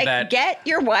everyone's like, get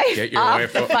your wife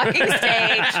off the fucking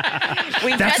stage.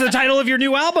 That's the title of your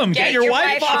new album. Get your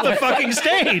wife off the fucking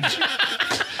stage.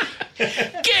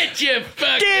 Get your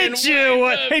fucking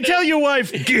Hey, tell your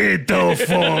wife, get the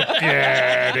fuck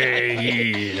out of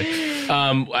here.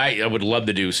 I would love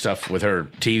to do stuff with her.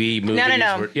 TV, movies.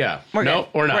 No. Yeah. We're good.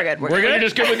 Or not. We're good. We're good. You're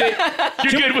just good with it.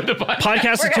 You're good with the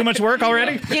podcast. Is too much work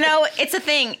already? It's a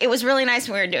thing. It was really nice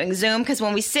when we were doing Zoom because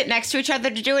when we sit next to each other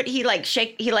to do it, he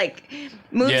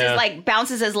moves his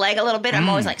bounces his leg a little bit. I'm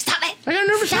always like, stop it.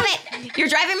 Stop it. You're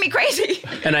driving me crazy.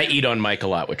 And I eat on mic a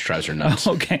lot, which drives her nuts.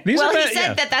 Okay. He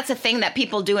said that that's a thing that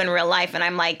people do in real life, and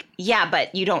I'm like, yeah,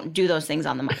 but you don't do those things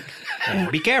on the mic.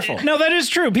 Be careful. No, that is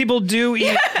true. People do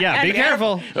eat. Yeah, be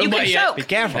careful. You can choke. Be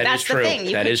careful. That's the thing.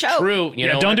 You can choke. That is true.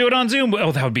 Don't do it on Zoom.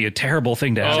 Oh, that would be a terrible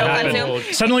thing to have happen. Zoom.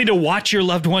 Suddenly to watch your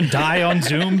loved one die on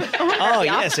Zoom. Oh,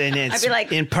 yes, and it's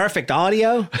in perfect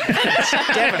audio. It's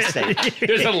devastating.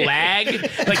 There's a lag.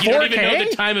 Like, you don't even know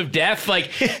the time of death. Like,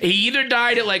 he either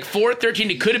died at 4:13.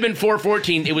 It could have been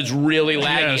 4:14. It was really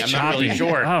laggy. Yeah, I'm not really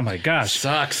sure. Oh, my gosh.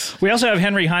 Sucks. We also have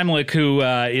Henry Heimlich, who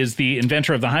is the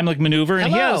inventor of the Heimlich maneuver.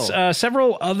 And Hello. he has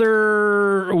several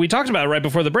other, we talked about it right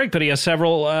before the break, but he has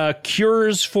several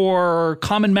cures for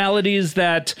common maladies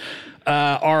that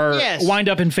are Yes. wind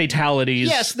up in fatalities.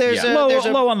 Yes, there's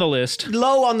low on the list.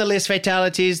 low on the list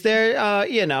fatalities. They're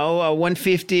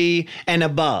 150 and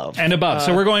above.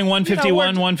 So we're going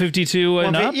 151, 152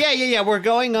 and up? Yeah. We're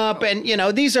going up, and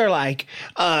these are like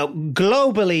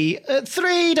globally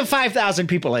 3,000 to 5,000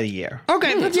 people a year.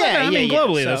 Okay, that's not bad. I mean,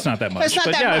 globally, So, that's not that much. It's not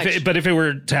but that much. But if it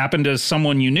were to happen to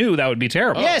someone you knew, that would be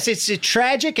terrible. Yes, it's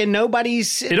tragic, and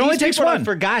nobody's. It only takes one.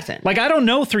 Forgotten. Like, I don't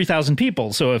know 3,000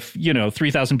 people, so if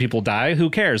 3,000 people die, who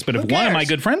cares? But if one of my cares?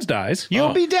 good friends dies,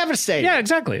 You'll be devastated. yeah,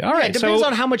 exactly. All right, It depends so,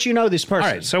 on how much you know this person.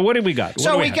 all right. So what do we got? What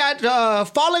So do we have?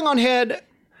 got falling on head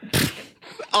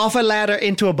off a ladder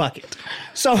into a bucket.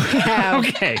 So we have.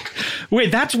 Okay,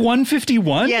 wait, that's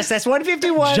 151. Yes, that's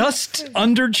 151. Just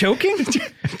under choking.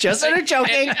 Just under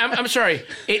choking. I'm sorry.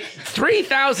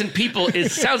 3,000 people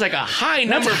sounds like a high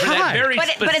number for that high. very But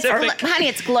specific. honey,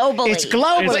 it's globally. It's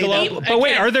globally. It's global. But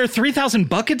wait, are there 3,000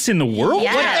 buckets in the world?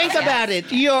 Yeah. Well, think about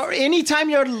it. Anytime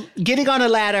you're getting on a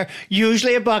ladder,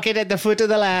 usually a bucket at the foot of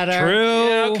the ladder. True.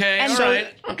 Yeah, okay, And all so right.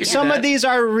 I'll give you Some that. of these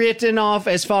are written off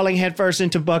as falling headfirst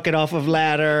into bucket off of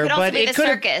ladder, Could also but be it the could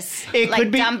circus, It like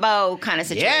could be Dumbo kind of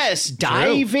situation. yes,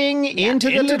 diving into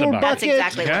the Into the little bucket. That's bucket.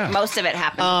 exactly Yeah. what most of it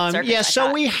happens. Circus, Yeah, I so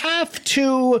thought. we have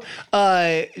to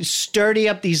sturdy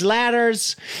up these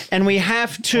ladders, and we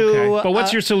have to. Okay. But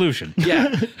what's your solution?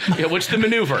 Yeah. What's the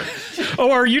maneuver?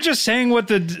 Oh, are you just saying what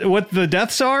the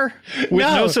deaths are with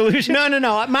no solution?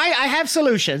 No. I have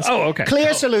solutions. Oh, okay.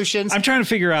 Clear solutions. I'm trying to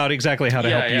figure out exactly how to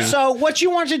Yeah, help yeah. you. So what you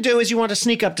want to do is you want to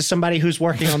sneak up to somebody who's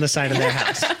working on the side of their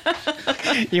house.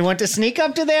 You want to sneak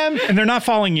up to them. And they're not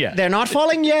falling yet. They're not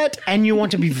falling yet, and you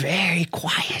want to be very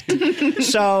quiet.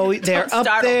 So they're Don't up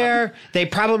startle there. them. They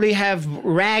probably have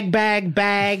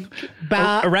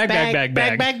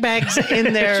bags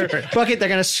in their bucket. They're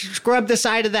going to scrub the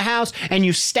side of the house, and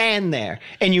you stand there,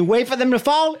 and you wait for them to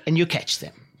fall, and you catch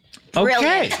them.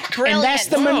 Okay. Brilliant. And that's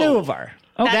the maneuver.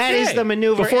 That is the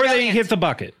maneuver. Before they Brilliant. hit the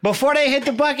bucket. Before they hit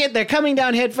the bucket, they're coming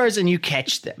down head first, and you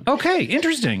catch them. Okay,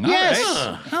 interesting. All Yes.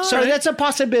 right. So that's a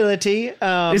possibility.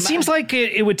 It seems like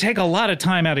it would take a lot of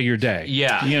time out of your day.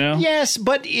 Yeah. You know? Yes,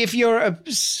 but if you're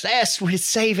obsessed with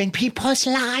saving people's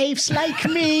lives like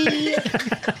me,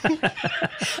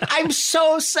 I'm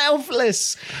so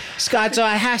selfless, Scott. So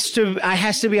I has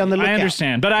to be on the lookout. I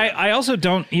understand. But I also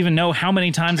don't even know how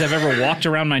many times I've ever walked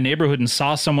around my neighborhood and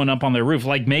saw someone up on their roof.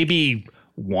 Like maybe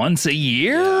once a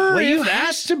year? Well, you If that-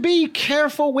 have to be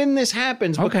careful when this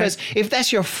happens, because if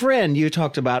that's your friend you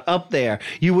talked about up there,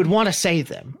 you would want to save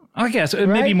them. I guess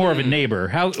maybe more of a neighbor.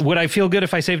 How would I feel good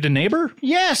if I saved a neighbor?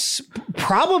 Yes,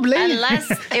 probably.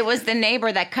 Unless it was the neighbor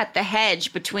that cut the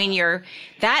hedge between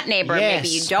that neighbor, maybe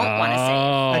you Yes. don't want to save.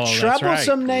 Oh, a that's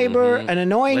troublesome neighbor, an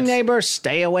annoying Let's- neighbor,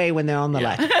 stay away when they're on the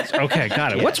left. right. Okay,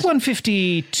 got it. What's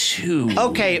 152?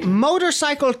 Okay,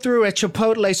 motorcycle through a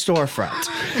Chipotle storefront.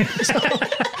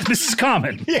 This is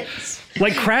common. Yes.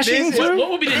 Like crashing through?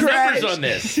 What would be the Crash. numbers on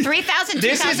this? 3,000,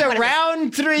 This is 2,000, what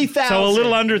around 3,000. So a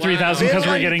little under 3,000 because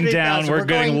Little we're under getting down. 3,000. We're We're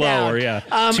getting going lower, down.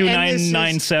 yeah. And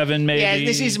 2997 maybe. Yeah,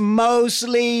 this is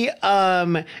mostly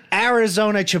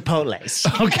Arizona Chipotles.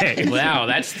 Okay. Wow,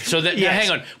 that's so that now Yes.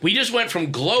 hang on. We just went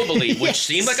from globally, which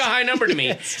seemed like a high number to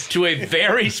me, to a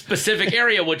very specific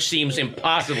area which seems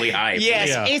impossibly high. Yes,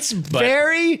 Yeah. it's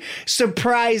very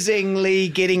surprisingly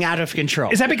getting out of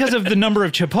control. Is that because of the number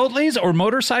of Chipotles or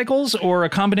motorcycles or a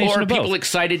combination Or of people both?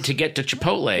 excited to get to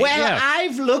Chipotle. Well, Yeah.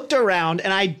 I've looked around,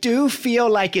 and I do feel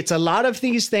like it's a lot of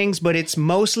these things, but it's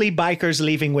mostly bikers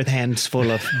leaving with hands full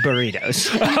of burritos.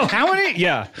 Oh, how many?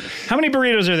 Yeah. How many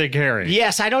burritos are they carrying?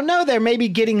 Yes, I don't know. They're maybe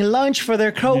getting lunch for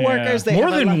their coworkers. Yeah. They More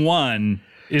have a than lot- one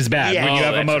is bad Yeah. when you Oh,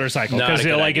 have a that's motorcycle. not a Because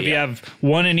good like if you idea. have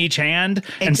one in each hand,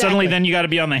 and Exactly. suddenly then you got to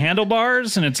be on the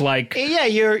handlebars, and it's like, Yeah,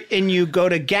 you go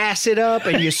to gas it up,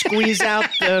 and you squeeze out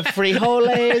the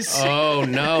frijoles. Oh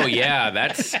no, yeah,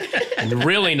 that's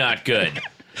really not good.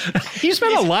 you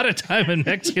spend a lot of time in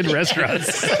Mexican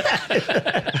restaurants.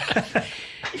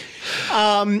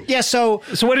 Yeah, so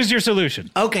So what is your solution?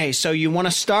 okay, so you want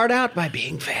to start out by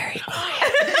being very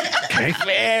quiet. Okay.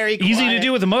 Very quiet. Easy to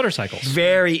do with the motorcycles.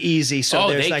 Very easy. So Oh,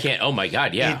 there's they like, can't. Oh my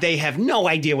God, yeah. They have no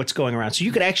idea what's going around. So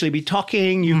you could actually be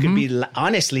talking. You could be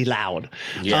honestly loud.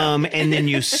 Yeah. And then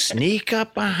you sneak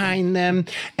up behind them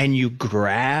and you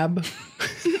grab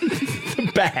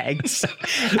the bags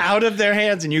out of their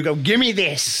hands and you go, give me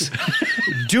this.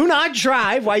 Do not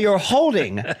drive while you're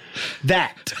holding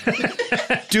that.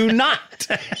 Do not.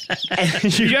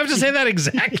 And You have to say that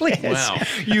exactly? Wow.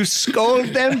 You scold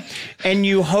them and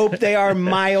you hope they are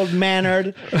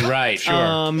mild-mannered. Right, sure.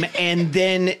 And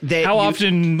then How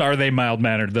often are they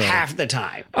mild-mannered, though? half the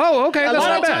time. Oh, okay. That's lot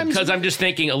not of bad. times- Because I'm just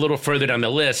thinking a little further down the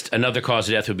list, another cause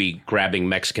of death would be grabbing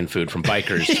Mexican food from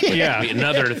bikers. Yeah.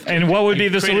 Another. And what would be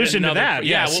the created solution to another- that?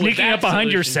 Yeah, what would sneaking that up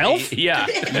behind solution yourself? be? Yeah.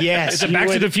 Yes. It's a you Back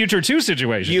to would- the Future 2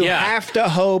 situation. You Yeah. have to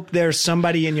hope there's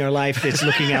somebody in your life that's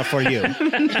looking out for you.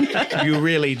 You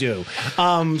really do.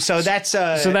 So that's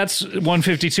So that's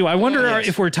 152. I wonder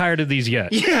if we're tired of these yet.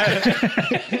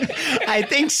 I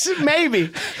think maybe.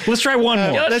 Let's try one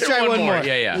more. Yeah, Let's try one more.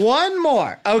 Yeah. One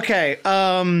more. Okay.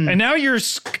 And now you're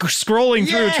scrolling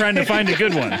through Yeah. trying to find a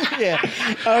good one. Yeah.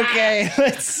 Okay.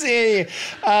 Let's see.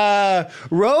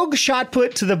 Rogue shot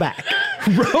put to the back.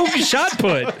 Rogue shot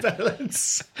put.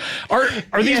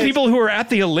 Are these people who are at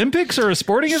the Olympics or a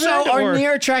sporting event? So or? our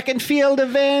near track and field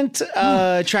event,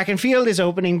 track and field is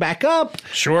opening back up.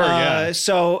 Sure, yeah.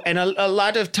 So, and a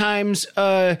lot of times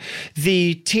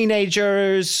the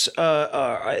teenagers,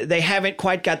 they haven't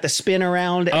quite got the spin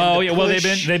around. And Oh the yeah, well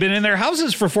push. they've been in their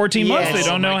houses for 14 months. Yes. They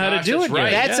don't Oh, know my how to gosh, do that's it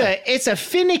right. yet. It's a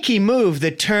finicky move.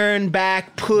 The turn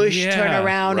back, push, Yeah. turn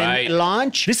around, Right. and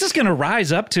launch. This is going to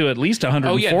rise up to at least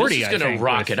 140. Oh, yeah, this is I gonna think,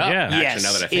 rock it up. Yeah. Actually, Yes,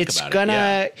 now that I think it's about it,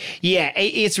 gonna.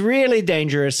 It's really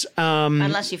dangerous.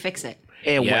 Unless you fix it.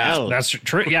 Yeah. Well, That's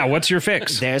true. Yeah, what's your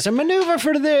fix? there's a maneuver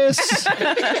for this.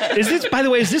 Is this, by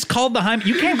the way, is this called the Heimlich?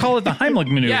 You can't call it the Heimlich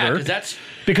maneuver. Yeah, because that's.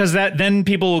 Because then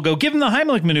people will go, give them the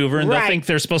Heimlich maneuver, and they'll Right. think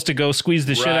they're supposed to go squeeze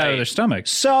the shit out of Right. their stomachs.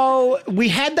 So we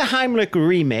had the Heimlich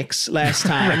remix last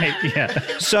time. Right, yeah.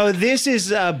 So this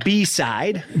is a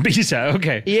B-side. Bisa,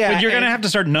 okay. Yeah, But you're going to and- have to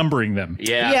start numbering them.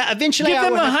 Yeah. Yeah, eventually Give I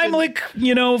them will the have to-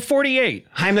 Heimlich, 48.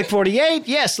 Heimlich 48.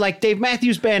 Yes, like Dave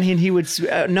Matthews Band, and he would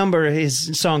number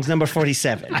his songs number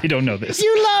 47. I don't know this.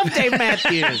 You love Dave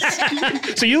Matthews.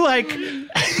 So you like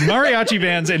mariachi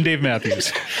bands and Dave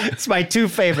Matthews. It's my two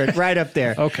favorite, right up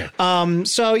there. Okay.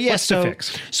 So yeah. What's the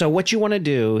fix? So what you want to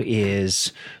do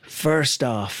is first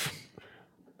off,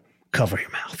 cover your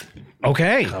mouth.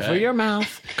 Okay. Cover your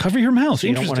mouth. Cover your mouth.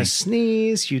 You don't want to Interesting.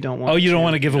 sneeze. You don't want. Oh, you don't to-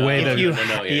 want to give away If the... you,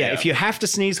 no, yeah, if you have to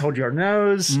sneeze, hold your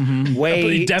nose. But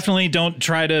Wait. definitely don't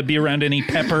try to be around any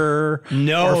pepper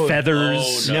No. or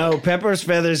feathers. Oh, No, peppers,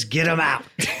 feathers, get them out.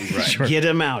 Get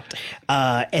them out.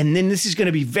 And then this is going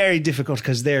to be very difficult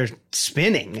because they're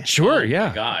spinning. Sure,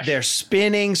 yeah. Gosh. They're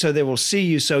spinning, so they will see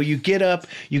you. So you get up,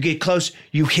 you get close,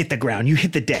 you hit the ground, you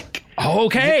hit the deck.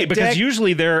 Okay, You because deck-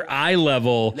 usually they're eye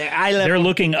level. They're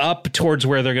looking up towards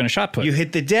where they're going to shot put. You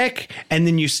hit the deck, and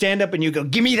then you stand up and you go,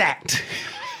 give me that.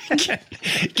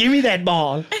 Give me that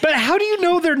ball. But how do you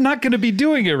know they're not going to be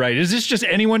doing it right? Is this just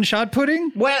anyone shot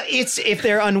putting? Well, it's if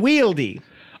they're unwieldy.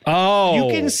 Oh.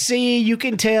 You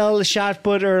can tell the shot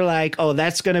putter, like, oh,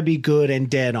 that's going to be good and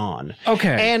dead on.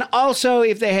 Okay. And also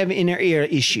if they have inner ear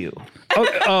issue.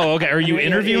 Oh, okay. Are you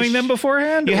interviewing them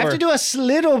beforehand? You have or- to do a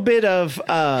little bit of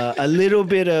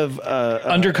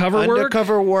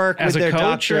Undercover work? with As a their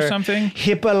coach or doctor. something?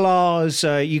 HIPAA laws.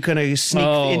 You're gonna sneak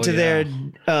Oh, into yeah. their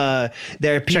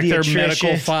check their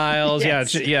medical pediatrician. files.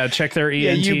 Yes. Yeah, check their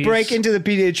Yeah, ENTs. you break into the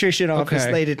pediatrician office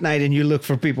Okay. late at night and you look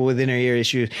for people with inner ear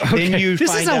issues. Okay. Then you This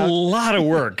find is a out. lot of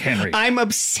work, Henry. I'm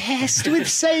obsessed with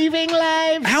saving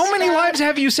lives. How many lives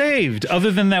have you saved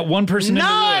other than that one person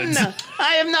None. in the woods?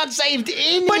 I have not saved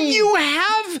any. But you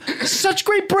have such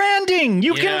great branding.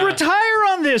 You can Yeah. retire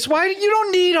on this. Why you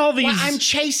don't need all these? Well, I'm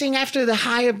chasing after the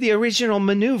high of the original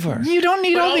maneuver. you don't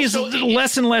need But all these also,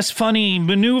 less and less funny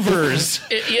maneuvers.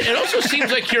 It also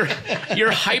seems like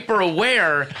you're hyper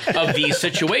aware of these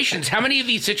situations. How many of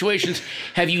these situations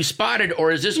have you spotted,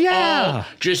 or is this Yeah. all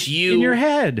just you In your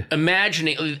head.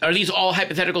 imagining? Are these all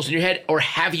hypotheticals in your head, or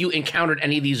have you encountered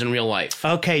any of these in real life?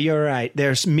 Okay, you're right.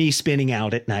 There's me spinning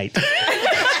out at night.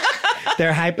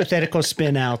 They're hypothetical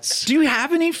spin outs. Do you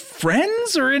have any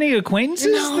friends or any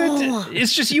acquaintances? No.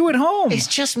 It's just you at home. It's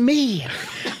just me.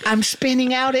 I'm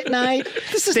spinning out at night,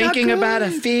 This is not thinking good. about a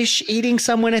fish eating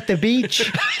someone at the beach.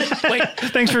 Wait,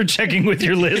 Thanks for checking with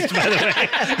your list, by the way.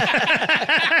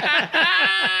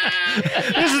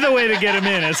 This is the way to get them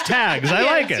in as tags. I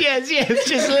like it. Yes,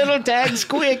 just little tags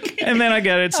quick. And then I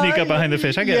get it. Sneak up behind the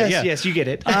fish. I get Yes, it. Yeah. yes, you get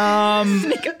it.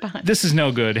 This is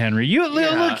no good, Henry. You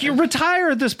look. You retire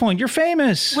at this point. You're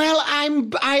famous. Well,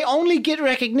 I only get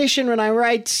recognition when I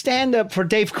write stand up for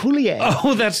Dave Coulier.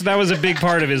 Oh, that was a big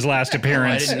part of his last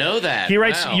appearance. didn't know that. He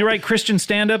writes. Wow. You write Christian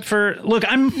stand-up for. Look,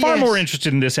 I'm far Yes. more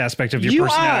interested in this aspect of your You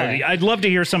personality. are. I'd love to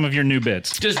hear some of your new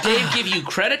bits. Does Dave give you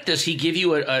credit? Does he give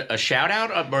you a shout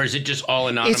out, or is it just all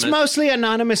anonymous? It's mostly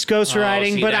anonymous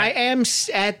ghostwriting, see but that? I am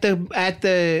at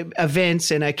the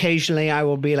events, and occasionally I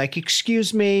will be like,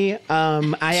 "Excuse me,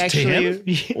 I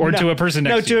actually," Or to a person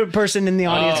next to to you? a person in the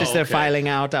audience as they're okay. filing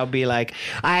out. I'll be like,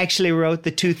 "I actually wrote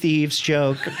the two thieves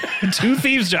joke." Two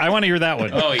thieves. I want to hear that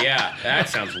one. Oh yeah, that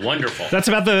sounds wonderful. That's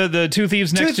about the two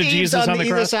thieves next Two to thieves Jesus on the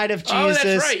either cross. side of Jesus. Oh,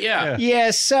 that's right. Yeah.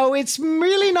 Yes, so it's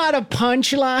really not a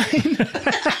punchline.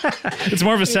 It's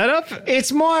more of a setup.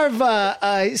 It's more of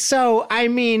a. So I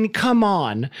mean, come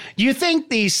on. You think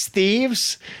these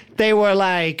thieves? They were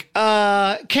like,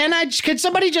 Can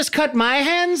somebody just cut my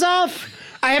hands off?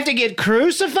 I have to get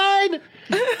crucified.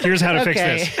 Here's how to Okay.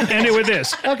 fix this. End it with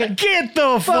this. Okay. Get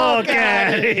the fuck outta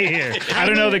out of here. I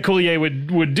don't know that Coulier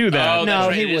would do that. Oh, No, that's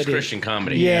right. he It is wouldn't. Christian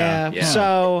comedy. Yeah. Yeah.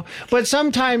 So, but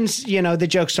sometimes the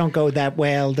jokes don't go that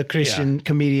well. The Christian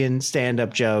comedian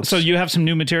stand-up jokes. So you have some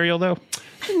new material though?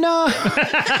 no.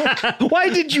 Why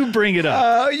did you bring it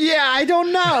up? Yeah, I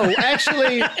don't know.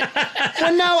 Actually,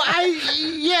 well, no.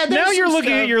 There's Now you're some looking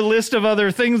stuff. at your list of other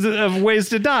things of ways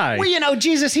to die. Well,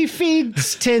 Jesus, he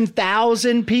feeds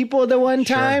 10,000 people the one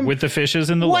time. With the fishes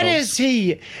and the What loaves. is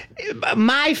he?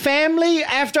 My family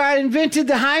after I invented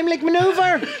the Heimlich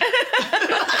maneuver?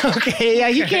 Okay, yeah,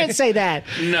 you can't say that.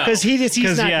 No. Because he's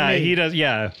not me. he does.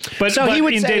 Yeah, but, So but he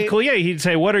would in say- Dave Coulier, he'd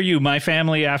say, "What are you? My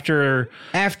family after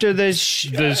After the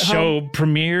show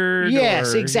premiered."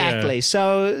 Yes, or- exactly.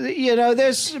 So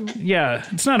there's Yeah,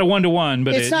 it's not a 1-to-1,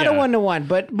 but it's not a 1-to-1,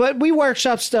 but we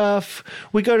workshop stuff.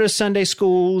 We go to Sunday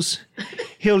schools.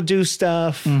 He'll do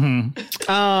stuff.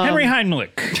 Henry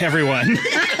Heimlich, everyone.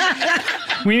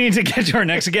 We need to get to our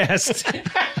next guest.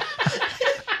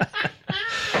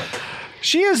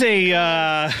 She is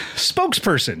a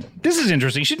spokesperson. This is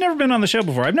interesting. She's never been on the show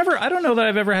before. I don't know that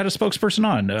I've ever had a spokesperson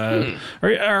on.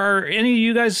 Are any of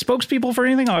you guys spokespeople for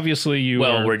anything? Obviously, you.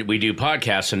 Well, are. we do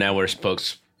podcasts, so now we're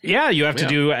spokes. Yeah, you have to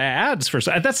do ads for.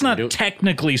 That's not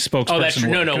technically spokesperson. Oh, that's true.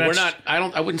 No, work. we're That's-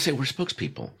 not. I wouldn't say we're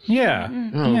spokespeople. Yeah,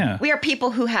 yeah, We are people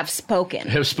who have spoken.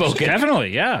 Have spoken.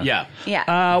 definitely. Yeah, Yeah. Yeah.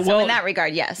 So well- in that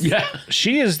regard, yes. Yeah.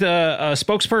 She is the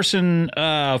spokesperson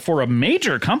for a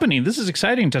major company. This is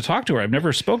exciting to talk to her. I've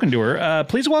never spoken to her.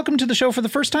 Please welcome to the show for the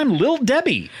first time, Lil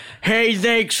Debbie. Hey,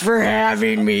 thanks for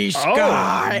having me,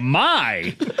 Scott. Oh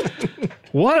my!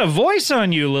 What a voice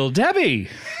on you, Lil Debbie.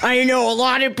 I know a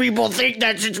lot of people think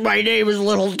that since my name is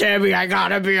Little Debbie, I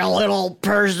gotta be a little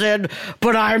person,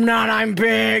 but I'm not. I'm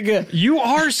big. You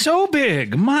are so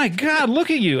big. My God,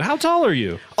 look at you. How tall are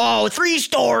you? Oh, 3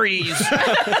 stories.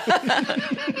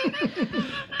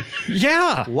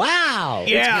 Yeah. wow.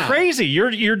 Yeah. Crazy.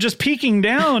 You're just peeking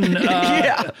down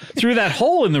through that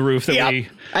hole in the roof that Yep. we.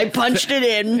 I punched it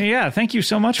in. Yeah. Thank you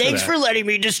so much. Thanks for for that. letting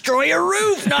me destroy a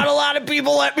roof. Not a lot of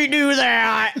people let me do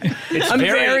that. I'm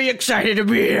very excited to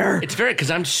be here. It's very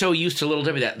because I'm so used to Little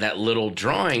Debbie that little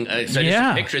drawing. So I Yeah.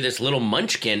 just picture this little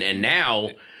munchkin, and now.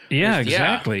 Yeah.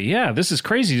 Exactly. Yeah. This is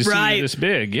crazy to see you this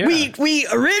big. Yeah. We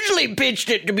originally pitched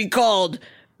it to be called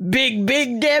Big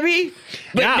Debbie,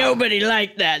 but Yeah. nobody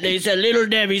liked that. They said Little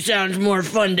Debbie sounds more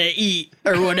fun to eat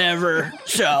or whatever.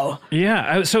 So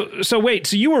Yeah. So wait.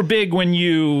 So you were big when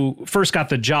you first got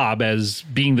the job as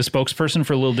being the spokesperson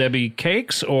for Lil Debbie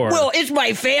Cakes, or? well, it's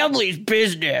my family's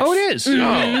business. Oh, it is.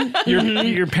 Mm-hmm. Oh.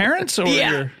 Your parents, or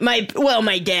Yeah, your?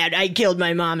 my dad. I killed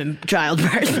my mom in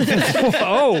childbirth.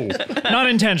 Oh, not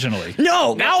intentionally.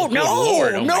 no,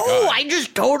 Lord, oh my God. I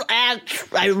just told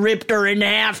I ripped her in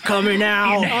half coming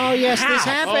out. Oh yes, this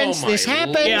How? happens. Oh, this my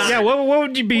happens. Yeah. Yeah. What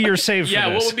would be your save for Yeah,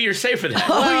 this? what would be your say for that?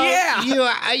 Oh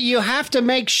yeah. You have to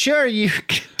make sure you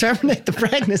terminate the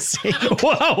pregnancy.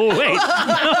 Whoa, wait.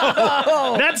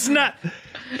 No,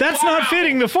 that's not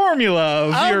fitting the formula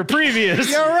of your previous.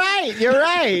 You're right. You're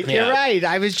right.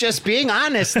 I was just being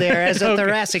honest there as a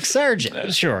thoracic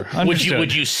surgeon. Sure.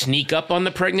 Would you sneak up on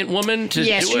the pregnant woman to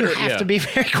Yes, do it? you or- have yeah. to be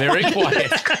very quiet. Very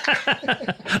quiet.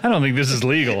 I don't think this is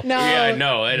legal. No. Yeah,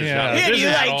 no, it is Yeah. not. Yeah, do This you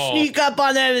is at like all. sneak up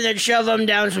on them and then shove them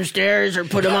down some stairs or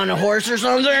put them on a horse or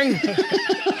something?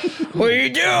 What do you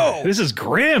do? This is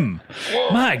grim.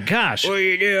 My gosh. What do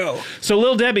you do? So,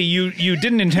 Lil Debbie, you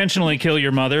didn't intentionally kill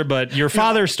your mother, but your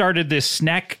father started this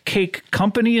snack cake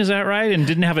company, is that right? And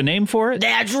didn't have a name for it?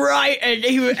 That's right, and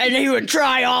he would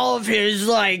try all of his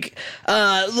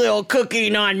little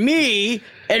cooking on me,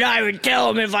 and I would tell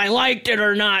him if I liked it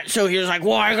or not. So he was like,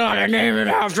 "Well, I gotta name it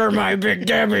after my Big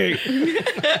Debbie,"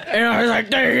 and I was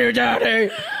like, "Thank you, Daddy."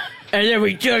 And then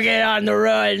we took it on the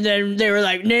road, and then they were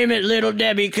like, "Name it Little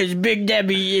Debbie, because Big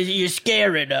Debbie you're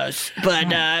scaring us."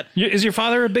 But Is your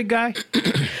father a big guy?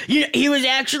 He was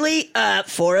actually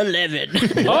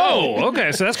 4'11". Oh,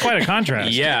 okay. So that's quite a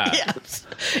contrast. Yeah.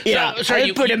 Yeah, So, sorry,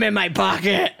 I put him in my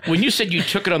pocket. When you said you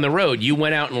took it on the road, you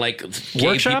went out and like gave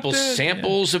Workshopped people it?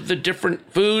 samples of the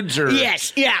different foods, or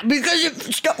Yes, yeah, because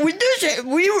this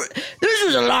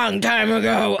was a long time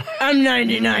ago. I'm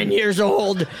 99 years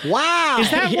old. Wow. Is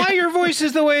that why your voice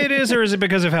is the way it is, or is it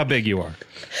because of how big you are?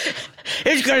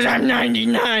 It's because I'm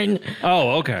 99.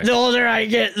 Oh, okay. The older I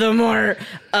get, the more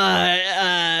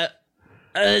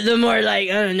like,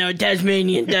 I don't know,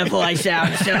 Tasmanian devil I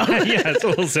sound. So Yeah, it's a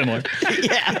little similar.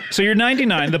 yeah, So you're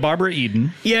 99, the Barbara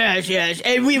Eden. yes,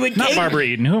 and we would Not take Barbara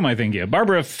Eden. Who am I thinking of?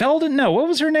 Barbara Felden? No, what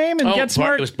was her name? And Get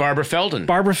Smart? It was Barbara Feldon.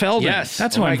 Barbara Felden. Yes.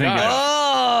 That's Oh what my I'm thinking God. of.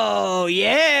 Oh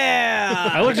yeah.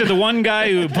 I looked at the one guy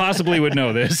who possibly would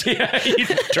know this. He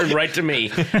turned right to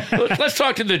me. Let's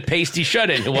talk to the pasty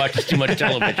shut-in who watches too much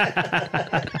television.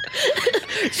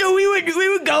 So we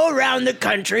would go around the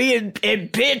country and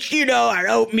pitch, our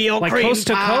oatmeal Like cream coast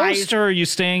to pies. coast, or are you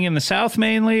staying in the South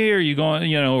mainly? Or are you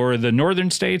going, or the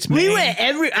northern states? We Maine? went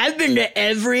I've been to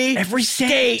every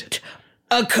state.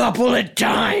 a couple of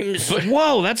times.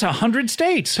 Whoa, that's 100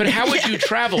 states. But how would you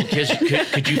travel?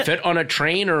 Could you fit on a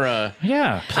train or a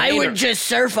Yeah. I plane would or- just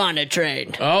surf on a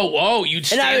train. Oh, you'd And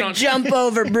stand I would on jump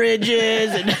over bridges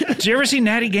and Did you ever see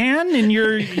Natty Gann in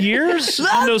your years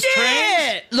on those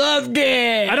trains? Loved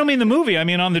it. I don't mean the movie. I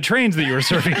mean on the trains that you were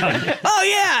surfing on. Oh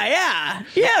yeah.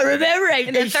 Remember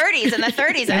In the 30s, in the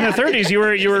 30s. In the 30s,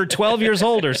 you were 12 years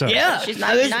old or something. Yeah, She's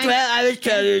I was 99. 12. I was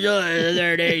 12 years old in the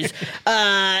 30s.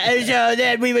 And so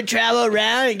then we would travel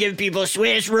around and give people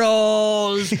Swiss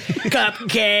rolls,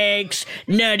 cupcakes,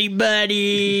 Nutty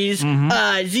Buddies,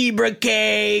 zebra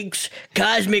cakes,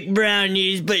 cosmic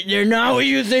brownies. But they're not what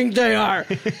you think they are.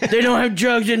 They don't have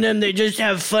drugs in them. They just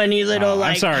have funny little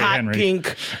I'm sorry, hot Henry.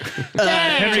 pink.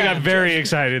 Henry got very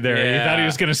excited there. He Yeah. thought he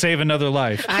was going to save another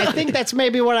life. I think that's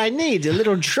maybe what I need, a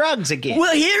little drugs again.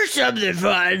 Well, here's something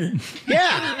fun.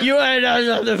 Yeah, You want to know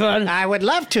something fun? I would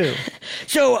love to.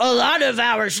 So a lot of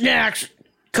our snacks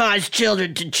cause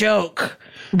children to choke.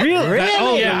 Really?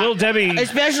 Oh, Yeah. the Little Debbie.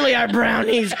 Especially our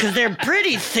brownies, because they're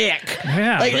pretty thick.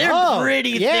 Yeah, Like, but- they're Oh,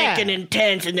 pretty yeah. thick and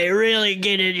intense, and they really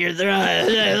get in your throat.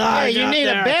 Yeah, you need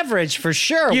a beverage for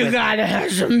sure. You with- gotta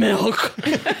have some milk.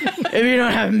 If you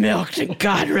don't have milk, then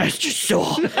God rest your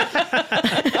soul.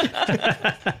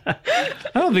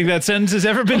 I don't think that sentence has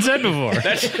ever been said before.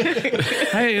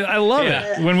 I love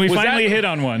Yeah. it when we Was finally that- hit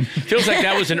on one. Feels like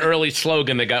that was an early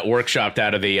slogan that got workshopped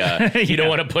out of the. You don't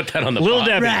want to put that on the Little pod.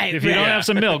 Debbie, Right, if you don't right. have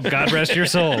some milk, God rest your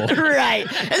soul. Right.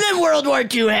 And then World War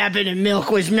II happened, and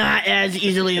milk was not as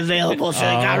easily available, so they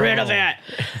got rid of it.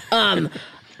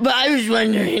 But I was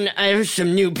wondering, I have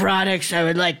some new products I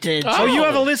would like to Oh, you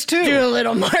have a list do too. a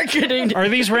little marketing. Are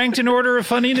these ranked in order of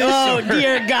funniness? Oh, or-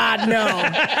 dear God, no.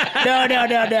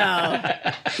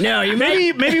 No, you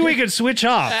may... Maybe we could switch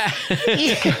off.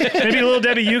 Maybe Little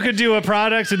Debbie, you could do a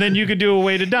product, and then you could do a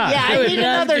way to die. Yeah, I would need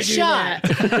love another to do shot.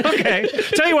 that. Okay.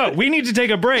 Tell you what, we need to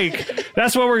take a break.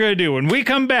 That's what we're going to do. When we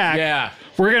come back, Yeah.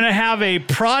 we're going to have a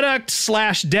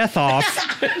product/death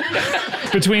off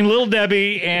between Little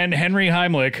Debbie and Henry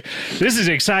Heimlich. This is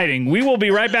exciting. We will be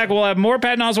right back. We'll have more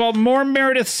Patton Oswalt, more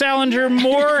Meredith Salenger,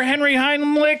 more Henry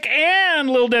Heimlich, and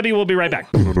Little Debbie will be right back.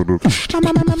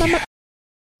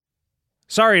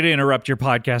 Sorry to interrupt your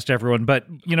podcast, everyone, but,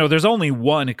 there's only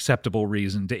one acceptable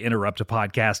reason to interrupt a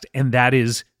podcast, and that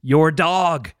is your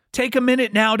dog. Take a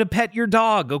minute now to pet your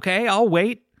dog, okay? I'll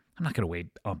wait. I'm not going to wait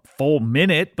a full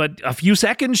minute, but a few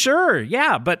seconds, sure.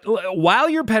 Yeah, but while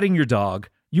you're petting your dog,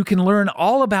 you can learn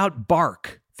all about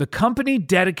Bark, the company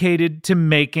dedicated to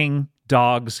making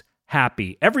dogs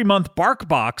happy. Every month,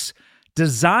 BarkBox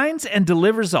designs and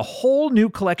delivers a whole new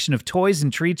collection of toys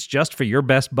and treats just for your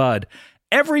best bud.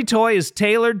 Every toy is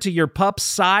tailored to your pup's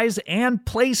size and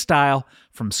play style,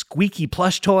 from squeaky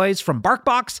plush toys from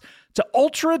BarkBox to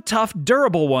ultra-tough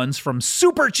durable ones from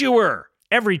Super Chewer.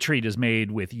 Every treat is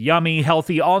made with yummy,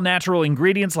 healthy, all-natural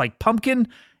ingredients like pumpkin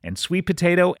and sweet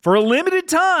potato. For a limited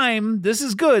time, this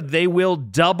is good, they will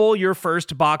double your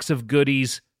first box of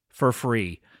goodies for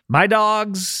free. My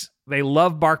dogs, they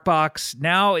love BarkBox.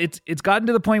 Now it's gotten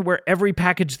to the point where every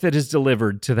package that is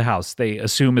delivered to the house, they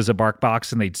assume is a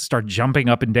BarkBox, and they start jumping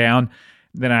up and down.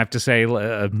 Then I have to say,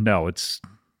 no, it's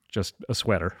just a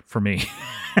sweater for me.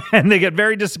 And they get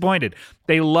very disappointed.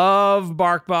 They love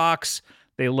BarkBox.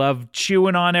 They love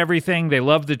chewing on everything. They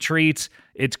love the treats.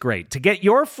 It's great. To get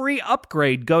your free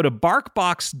upgrade, go to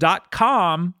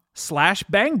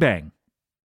barkbox.com/bangbang.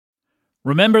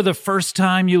 Remember the first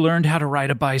time you learned how to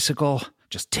ride a bicycle?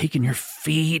 just taking your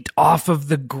feet off of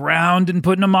the ground and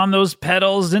putting them on those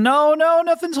pedals. And oh no,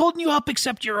 nothing's holding you up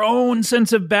except your own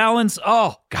sense of balance.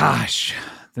 Oh gosh,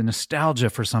 the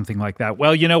nostalgia for something like that.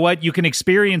 Well, you know what? You can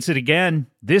experience it again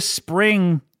this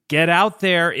spring. Get out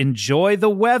there, enjoy the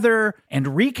weather,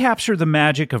 and recapture the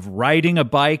magic of riding a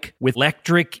bike with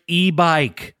electric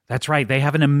e-bike. That's right, they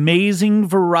have an amazing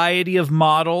variety of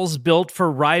models built for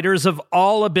riders of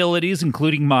all abilities,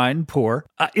 including mine, poor.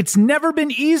 It's never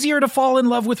been easier to fall in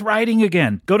love with riding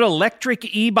again. Go to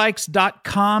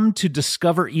electricebikes.com to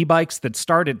discover e-bikes that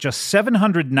start at just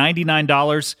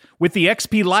 $799. With the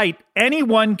XP Lite,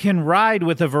 anyone can ride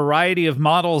with a variety of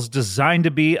models designed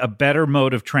to be a better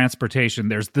mode of transportation.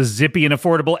 There's the zippy and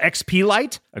affordable XP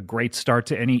Lite, a great start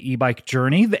to any e-bike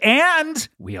journey. And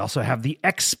we also have the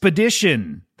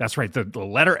Expedition. That's right, the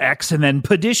letter X and then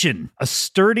Pedition, a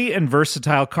sturdy and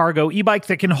versatile cargo e-bike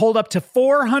that can hold up to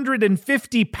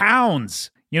 450 pounds.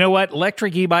 You know what?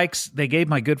 Electric e-bikes, they gave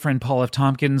my good friend Paul F.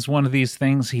 Tompkins one of these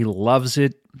things. He loves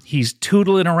it. He's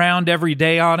tootling around every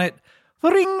day on it.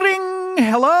 Ring, ring.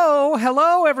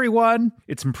 Hello, everyone.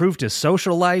 It's improved his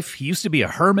social life. He used to be a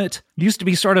hermit. He used to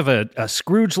be sort of a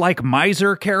Scrooge-like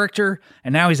miser character.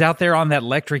 And now he's out there on that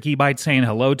electric e-bike saying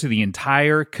hello to the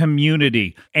entire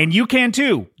community. And you can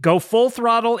too. Go full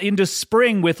throttle into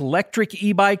spring with electric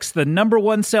e-bikes, the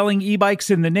 #1 selling e-bikes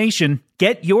in the nation.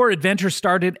 Get your adventure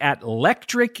started at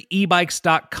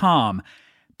electricebikes.com.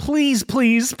 Please,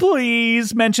 please,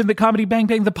 please mention the Comedy Bang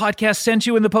Bang, the podcast, sent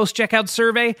you in the post-checkout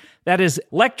survey. That is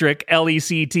electric,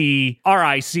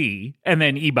 Lectric, and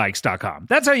then ebikes.com.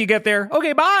 That's how you get there.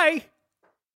 Okay, bye.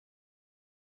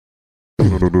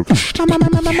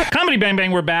 Comedy Bang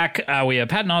Bang, we're back. We have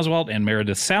Patton Oswalt and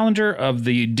Meredith Salenger of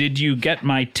the Did You Get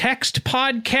My Text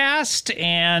podcast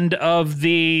and of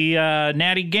the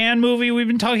Natty Gann movie we've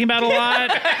been talking about a lot.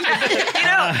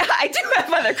 I do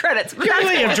have other credits. But You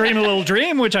really have Dream a Little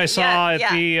Dream, which I saw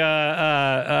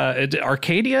Yeah, at the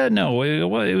Arcadia. No, it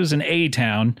was an A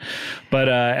town, but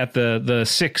at the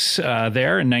Six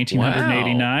there in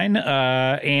 1989.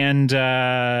 And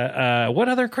what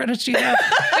other credits do you have?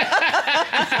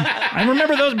 I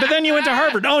remember those, but then you went to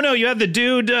Harvard. Oh no, you had the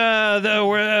dude,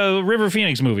 the River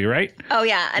Phoenix movie, right? Oh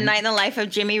yeah, A Night in the Life of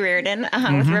Jimmy Reardon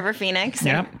with River Phoenix.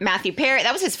 Yeah. And Matthew Perry.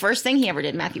 That was his first thing he ever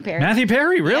did. Matthew Perry. Matthew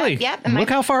Perry, really? Yeah. Look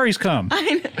how far he's come.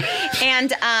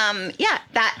 And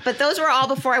but those were all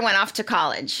before I went off to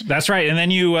college. That's right. And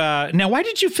then you now, why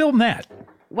did you film that?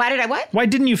 Why did I what? Why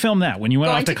didn't you film that when you went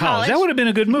Going off to to college? college? That would have been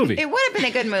a good movie. It would have been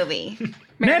a good movie.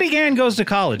 Natty Gann goes to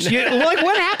college.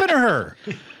 What happened to her?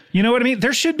 You know what I mean?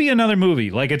 There should be another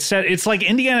movie. Like it's like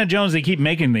Indiana Jones. They keep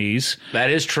making these. That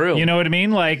is true. You know what I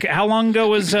mean? Like, how long ago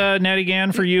was Natty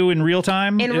Gann for you in real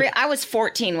time? I was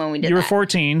 14 when we did that. You were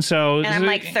 14, so... And I'm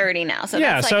like 30 now. So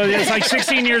yeah, that's so like, it's like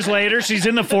 16 years later. She's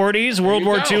in the 40s. World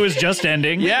War II is just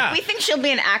ending. Yeah. we think she'll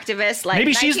be an activist. Like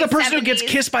Maybe she's the person who 1970s. gets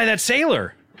kissed by that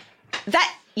sailor.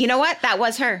 You know what? That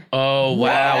was her. Oh, wow.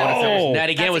 What if there was,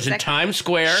 Natty Gann That's was in exactly- Times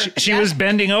Square. She was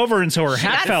bending over, and so her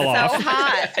hat That's fell so off.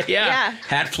 hot. Yeah.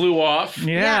 Hat flew off.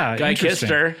 Yeah, Guy kissed interesting.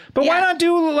 her. But why Yeah. not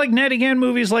do like Natty Gann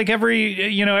movies like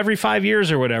every 5 years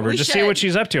or whatever, We just see should. what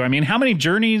she's up to? I mean, how many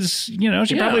journeys? She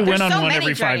probably There's went on so one many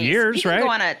every 5 journeys. years, You can right? go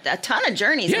on a ton of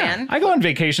journeys, man. I go on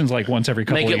vacations like once every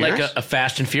couple Make of it years. like a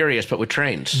Fast and Furious, but with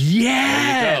trains.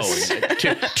 Yes, There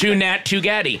you go. Two Nat, two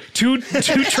Gaddy. two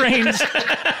trains.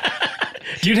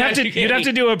 You'd have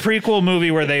to do a prequel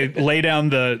movie where they lay down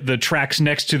the tracks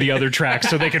next to the other tracks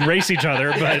so they can race each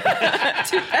other. But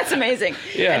That's amazing.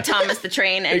 Yeah. And Thomas the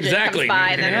train engine Exactly. comes by,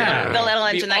 and then Yeah. the little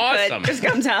engine that awesome. could just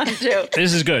comes down too.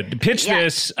 this is good. Pitch Yeah.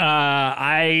 this.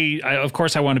 I of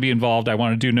course I want to be involved. I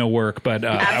want to do no work, but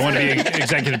I want to be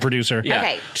executive producer. Yeah.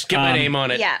 Okay. Just get my name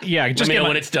on it. Yeah. Yeah, Let just me get know my-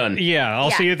 when it's done. Yeah, I'll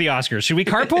Yeah. see you at the Oscars. Should we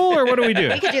carpool or what do we do?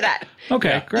 We could do that.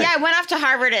 Okay, great. Yeah, I went off to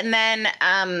Harvard and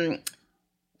then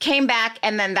came back,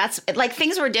 and then that's like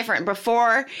things were different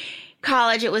before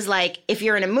college. It was like if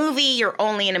you're in a movie, you're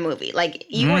only in a movie. Like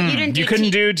you didn't. You couldn't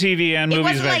do TV and It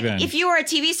movies wasn't back like then. if you were a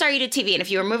TV star, you did TV, and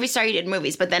if you were a movie star, you did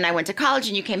movies. But then I went to college,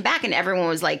 and you came back, and everyone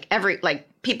was like,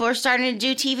 people are starting to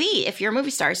do TV if you're a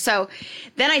movie star. So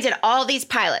then I did all these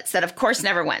pilots that, of course,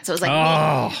 never went. So it was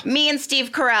like me and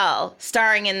Steve Carell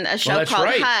starring in a show that's called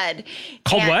right. HUD.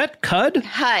 Called And- what? CUD?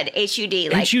 HUD,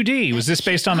 HUD. Like, HUD. Was this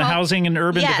based on the called- housing and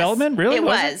urban Yes, development? Really? It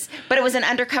was. But it was an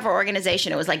undercover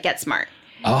organization. It was like Get Smart.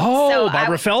 Oh, So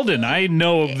Barbara Feldon. I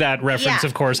know that reference, Yeah.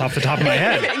 of course, off the top of my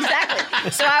head. Exactly.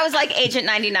 So I was like Agent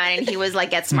 99, and he was like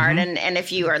Get Smart. And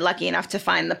if you are lucky enough to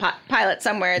find the pilot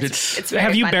somewhere, it's very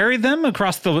Have you fun. buried them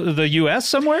across the U.S.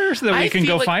 somewhere so that we can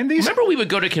feel go like- find these? Remember we would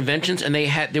go to conventions and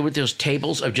there were those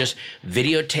tables of just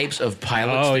videotapes of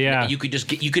pilots. Oh, that yeah. You could just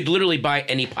get. You could literally buy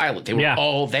any pilot. They were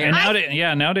all there.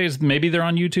 And nowadays maybe they're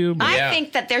on YouTube. I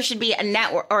think that there should be a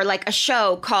network or like a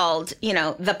show called,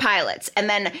 The Pilots. And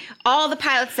then all the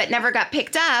pilots that never got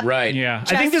picked up. Right. Yeah,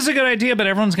 I think this is a good idea, but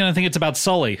everyone's going to think it's about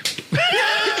Sully.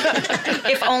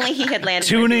 If only he had landed.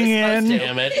 Tuning where he was in, supposed to.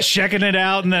 Damn it. checking it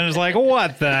out, and then it's like,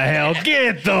 what the hell?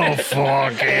 Get the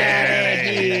fuck out of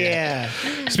here.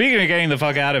 Speaking of getting the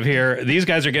fuck out of here, these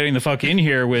guys are getting the fuck in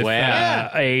here with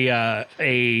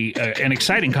an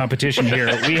exciting competition here.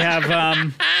 We have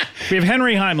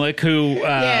Henry Heimlich,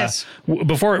 who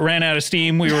before it ran out of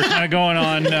steam, we were kind of going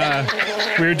on.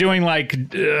 We were doing like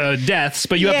deaths,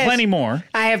 but you have plenty more.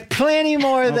 I have plenty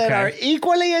more that Okay. are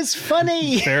equally as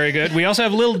funny. Very good. We also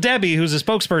have Little Debbie, who's a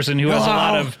spokesperson who has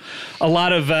a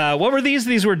lot of what were these?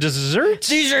 These were desserts?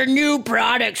 These are new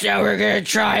products that we're gonna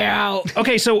try out.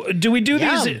 Okay, so do we do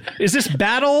these? Is this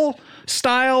battle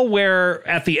style where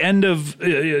at the end of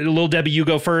Little Debbie you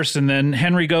go first and then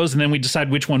Henry goes and then we decide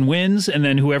which one wins and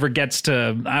then whoever gets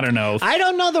to, I don't know. I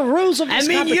don't know the rules of this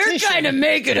You're competition. kind of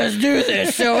making us do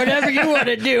this, so whatever you want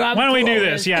to do, I'm Why don't we do cool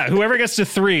this? with. Yeah, whoever gets to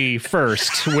 3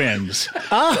 first wins.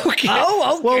 Okay.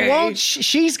 Oh, okay. Well, won't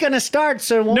she's going to start,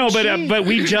 so won't No, she? but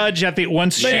we judge at the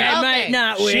once But she, I might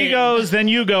not win. she goes, then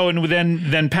you go, and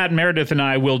then Pat, Meredith, and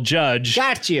I will judge.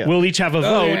 Got you. We'll each have a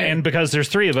vote, Okay. and because there's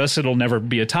 3 of us, it'll never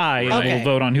be a tie, and Okay. we'll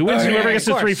vote on who wins. Okay, Whoever gets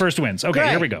to of 3 course. first wins. Okay, Great.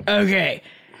 here we go. Okay.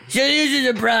 So this is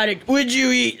a product. Would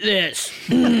you eat this?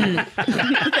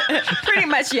 Pretty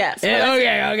much, yes.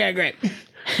 Okay, great.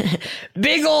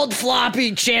 Big old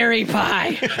floppy cherry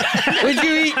pie. Would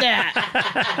you eat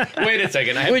that? Wait a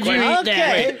second. I have Would you questions. eat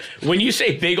that? Okay. Wait, when you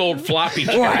say big old floppy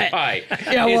cherry What? pie,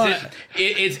 Yeah, is what?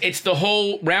 it's the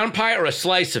whole round pie or a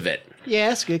slice of it?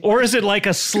 Yes, good. Or is it like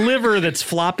a sliver that's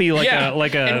floppy, like a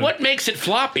And what makes it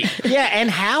floppy? Yeah, and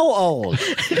how old?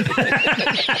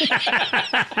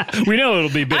 we know it'll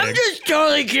be big. I'm just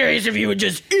totally curious if you would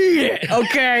just eat it,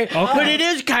 okay? But it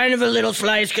is kind of a little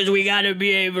slice because we got to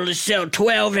be able to sell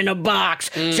 12 in a box.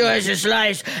 So it's a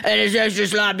slice, and it's extra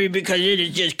sloppy because it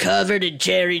is just covered in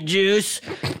cherry juice.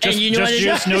 just and you know what it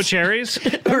juice, is? no cherries?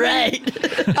 Right.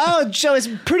 Oh, so it's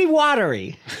pretty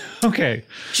watery. Okay.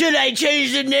 Should I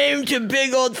change the name to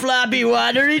Big Old Floppy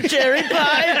Watery Cherry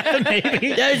Pie?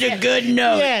 Maybe. That's a good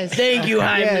note. Yes. Thank you,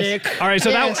 Yes. Heimlich. All right, so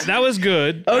Yes. that was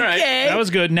good. Okay. That was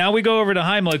good. Now we go over to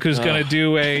Heimlich, who's going to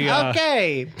do a...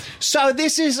 Okay, so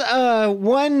this is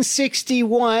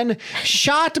 161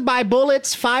 shot by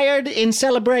bullets fired in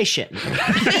celebration.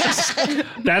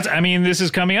 this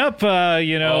is coming up,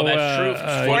 Oh, that's true.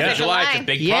 4th yeah. of July, it's a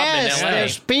big Yes, problem in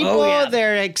there's LA. people, Oh, yeah.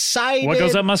 they're excited. What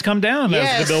goes up must come down,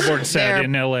 Yes, as the billboard said they're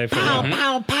in L.A. for Pow, them.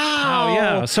 pow, pow. Oh,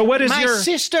 yeah. So what is My your...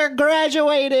 sister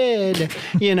graduated,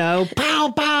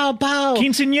 pow, pow, pow.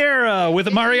 Quinceañera with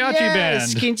a mariachi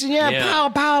Yes, band. quinceañera, Yeah. pow,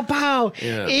 pow, pow.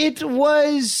 Yeah. It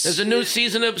was... There's a new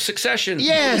season of Succession.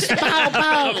 Yes, pow,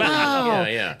 pow, pow.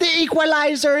 Yeah. The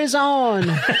equalizer is on.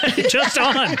 Just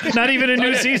on. Not even a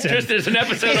new season. Just there's an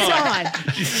episode It's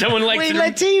on. Someone likes With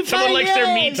their, Latifah, someone likes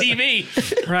their Me yes.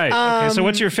 TV. Right. Okay, so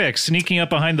what's your fix? Sneaking up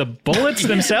behind the bullets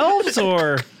themselves,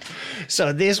 or...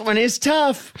 So this one is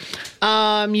tough.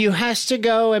 You has to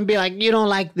go and be like, you don't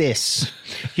like this.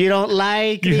 You don't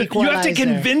like the You equalizer. have to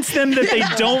convince them that they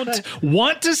don't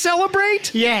want to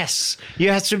celebrate? Yes.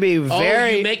 You have to be Oh,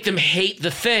 very... you make them hate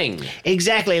the thing.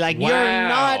 Exactly. Like, you're Wow.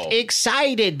 not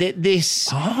excited that this...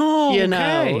 Oh, you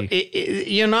know, okay.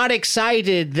 you're not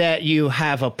excited that you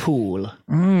have a pool.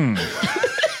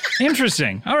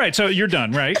 Interesting. All right, so you're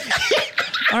done, right?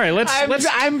 All right, let's...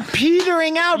 I'm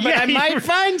petering out, but Yeah, I might you're-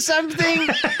 find something.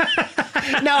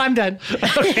 No, I'm done.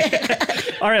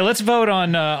 All right, let's vote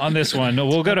on this one.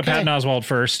 We'll go to Patton Oswalt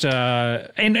first.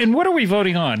 And what are we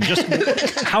voting on?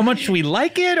 Just how much we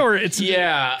like it, or it's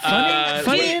Yeah.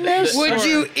 funniness? Would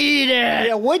you eat it?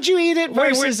 Yeah, would you eat it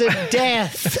versus a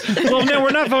death? Well, no,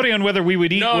 we're not voting on whether we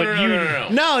would eat No, what no, you... no.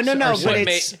 No, but What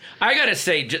it's... I gotta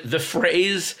say, the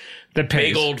phrase That pays.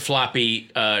 "big old floppy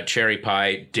cherry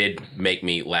pie" did make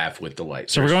me laugh with delight.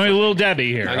 So we're going to Little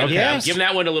Debbie here. I'm gonna Okay. Yes. give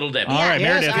that one a little Debbie. All right,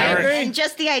 Yes, Meredith. I all right. agree. And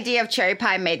just the idea of cherry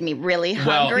pie made me really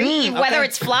Well, hungry. Whether okay.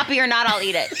 it's floppy or not, I'll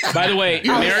eat it. By the way,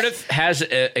 Meredith has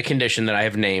a condition that I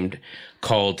have named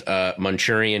called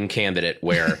Manchurian Candidate,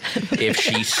 where if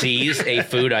she sees a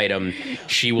food item,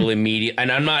 she will immediately.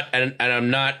 And I'm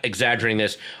not exaggerating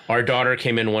this. Our daughter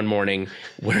came in one morning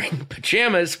wearing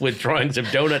pajamas with drawings of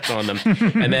donuts on them,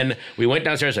 and then we went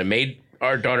downstairs. I made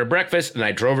our daughter breakfast, and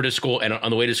I drove her to school. And on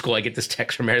the way to school, I get this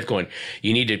text from Meredith going,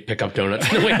 "You need to pick up donuts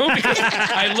on the way home," because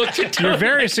I looked at donuts. You're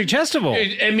very suggestible.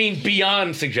 I mean,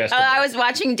 beyond suggestible. I was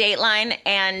watching Dateline,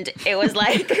 and it was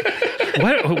like,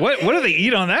 What do they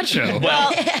eat on that show?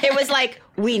 well, it was like,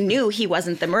 we knew he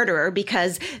wasn't the murderer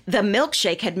because the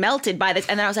milkshake had melted by this.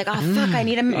 And then I was like, oh, fuck, I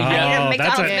need a McDonald's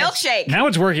milkshake. Now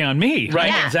it's working on me. Right,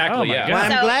 Yeah. exactly, Oh, my yeah. God. Well,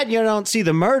 I'm So- glad you don't see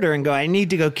the murder and go, I need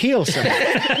to go kill someone.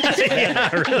 Yeah,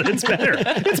 really, it's better.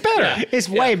 It's better. It's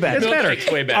way better. It's better.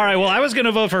 Milkshake's way better. All right. Well, I was going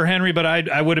to vote for Henry, but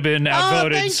I would have been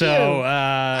outvoted. thank So you.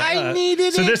 I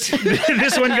needed so it.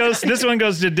 this one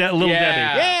goes to Little Yeah.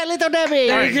 Debbie. Yeah, little Debbie.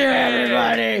 Thank you,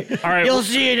 everybody. All right. You'll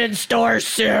see it in stores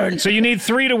soon. So you need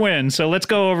 3 to win. So let's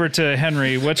go over to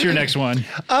Henry. What's your next one?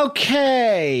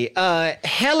 Okay,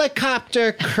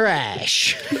 helicopter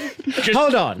crash.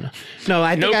 Hold on. No,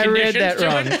 I think No I read conditions that to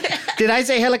wrong. it? Did I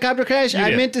say helicopter crash? I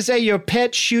did. meant to say your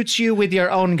pet shoots you with your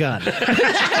own gun.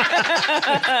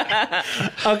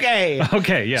 Okay.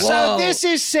 Okay. Yeah. So this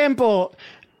is simple.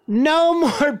 No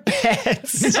more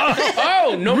pets.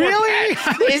 Oh, no more Really?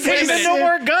 pets. Is Wait a this minute. No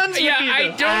more guns. Yeah, with you, I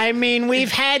though. don't. I mean,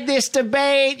 we've had this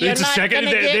debate. You're It's a not second.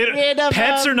 gonna get rid of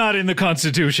Pets them. are not in the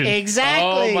Constitution.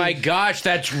 Exactly. Oh my gosh,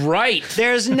 that's right.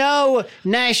 There's no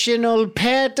National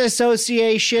Pet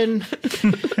Association.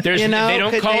 There's, You know, they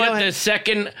don't 'cause call they it don't the have-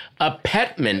 second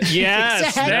appetment. Yes.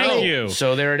 Exactly. Thank you.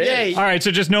 So there it is. Yay. All right.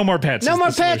 So just no more pets. No is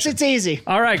more the pets. solution. It's easy.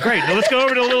 All right. Great. Now let's go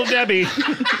over to Little Debbie.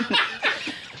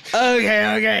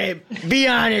 Okay. Be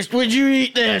honest. Would you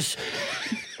eat this?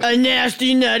 A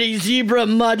nasty, nutty zebra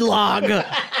mud log.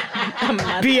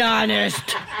 Be honest.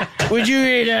 Would you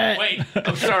eat it? Wait,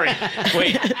 I'm sorry.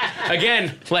 Wait.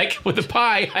 Again, like with the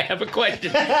pie, I have a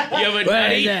question. You have a What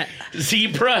nutty is that?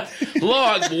 zebra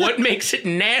log. What makes it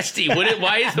nasty?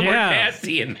 Why is the word Yeah.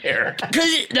 nasty in there?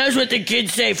 Because that's what the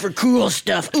kids say for cool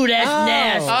stuff. Ooh, that's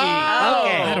nasty.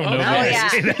 Okay. I don't know. Oh,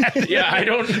 that. yeah. Yeah, I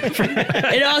don't.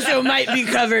 It also might be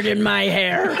covered in my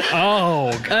hair. Oh.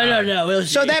 I don't know. We'll see.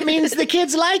 So that means the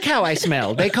kids like how I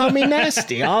smell. They call me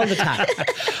nasty all the time.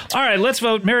 All right. Let's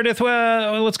vote. Meredith.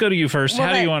 Well, let's go to you first.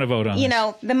 How do you want to vote on You this?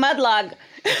 know, the mud log.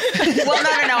 Well,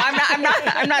 no.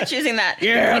 I'm not choosing that.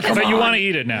 Yeah, come But you on. want to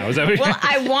eat it now? Is that what Well,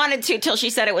 I wanted to till she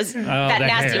said it was that that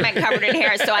nasty hair. meant covered in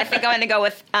hair. So I think I'm going to go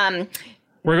with.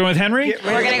 We're going with Henry?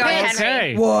 We're going to go with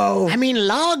Henry. Okay. Whoa. I mean,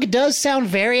 log does sound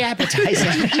very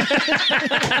appetizing.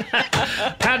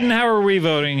 Patton, how are we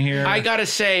voting here? I gotta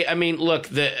say, I mean, look,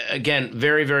 again,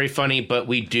 very, very funny, but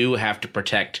we do have to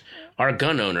protect our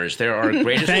gun owners. They're our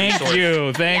greatest Thank resource.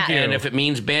 you. Thank Yeah. you. And if it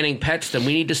means banning pets, then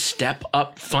we need to step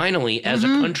up finally as a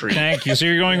country. Thank you. So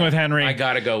you're going with Henry. I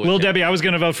gotta go with Little him. Debbie, I was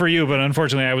going to vote for you, but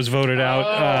unfortunately I was voted out.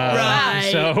 Right.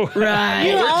 So Right.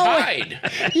 You We're always,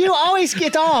 tied. you always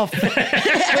get off with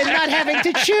not having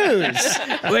to choose.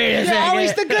 Wait a You're second.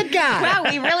 always the good guy. Wow,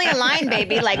 we really align,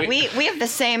 baby. Like we have the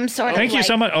same sort of. thank you like-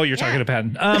 so much. Oh, you're talking to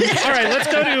Patton. All right, let's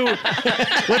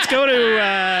go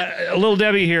to Little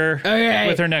Debbie here Okay.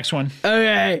 with her next one.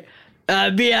 Okay.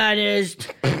 Be honest.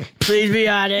 Please be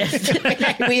honest.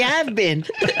 We have been.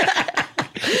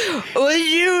 Would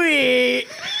you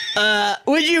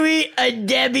eat a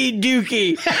Debbie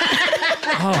Dookie?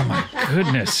 Oh my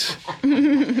goodness.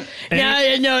 Now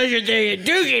I know what you're thinking.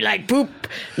 Dookie like poop.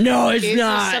 No, it's Is this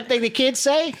not. something the kids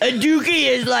say? A dookie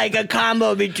is like a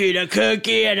combo between a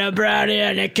cookie and a brownie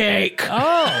and a cake.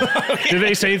 Oh. Do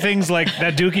they say things like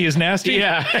that dookie is nasty?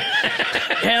 Yeah.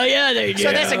 Hell yeah, they do.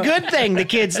 So that's a good thing. The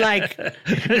kids like.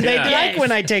 They like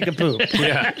when I take a poop.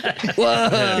 Yeah.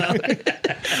 Whoa.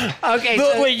 Okay.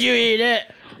 But So, would you eat it?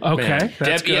 Okay,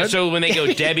 that's Yeah, good. so when they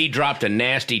go, Debbie dropped a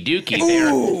nasty dookie,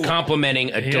 they're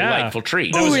complimenting a delightful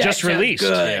treat. That was Ooh, that just sounds released.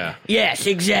 good. Yeah. Yes,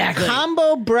 exactly.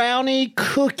 combo brownie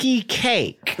cookie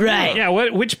cake. Right. Yeah,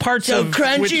 which parts So of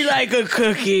crunchy which- like a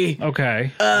cookie.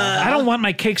 Okay. I don't want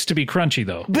my cakes to be crunchy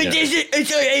though. But this is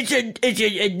it's a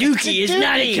dookie. It's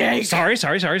not a dookie. cake. Sorry.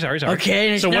 Okay,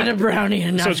 and it's So not what- a brownie,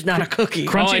 and so it's not a cookie.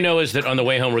 crunchy- All I know is that on the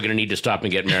way home, we're going to need to stop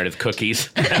and get Meredith cookies.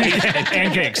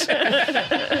 and cakes.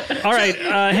 All right,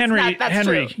 Henry. that's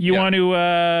Henry, true. you Yeah. want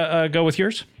to go with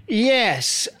yours?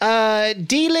 Yes.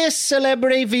 D-list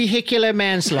celebrity vehicular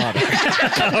manslaughter.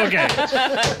 Okay.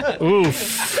 Oof.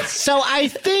 So I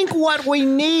think what we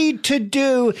need to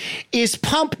do is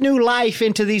pump new life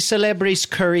into these celebrities'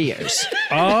 careers.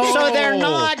 Oh. So they're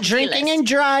not drinking and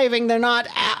driving. They're not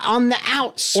on the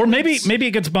outs. Or maybe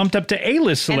it gets bumped up to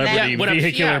A-list And then- celebrity What I'm-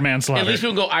 vehicular yeah. manslaughter. At least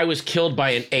people go, I was killed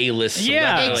by an A-list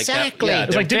Yeah. celebrity. Exactly. Like that. Yeah,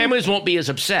 It's their like, didn't- families won't be as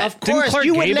upset. Of Didn't course, Clark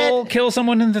you would Gable let. kill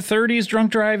someone in the 30s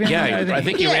drunk driving? Yeah, I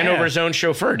think he ran over his own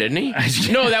chauffeur, didn't he?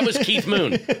 No, that was Keith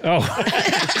Moon. Oh,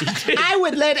 I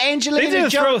would let they Angelina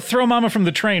did Jolie. throw Mama from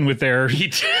the train with their. He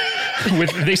did.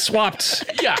 They swapped.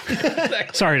 Yeah.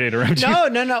 Sorry to interrupt you.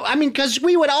 No. I mean, because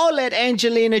we would all let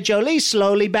Angelina Jolie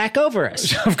slowly back over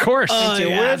us. Of course.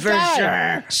 We're for done.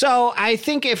 sure. So I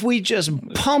think if we just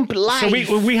pump life.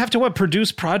 So we have to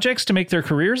produce projects to make their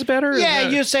careers better? Yeah,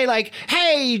 you say like,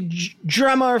 hey,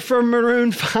 drummer for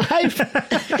Maroon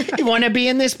 5, you want to be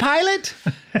in this pilot?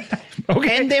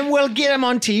 Okay. And then we'll get them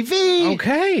on TV.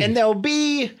 Okay. And they'll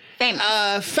be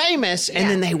famous, and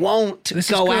then they won't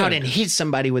go out and hit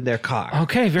somebody with their car.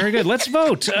 Okay, very good. Let's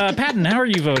vote. Patton, how are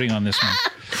you voting on this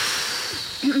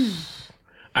one?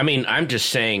 I mean, I'm just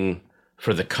saying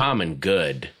for the common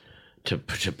good to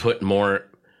put more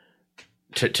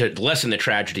to lessen the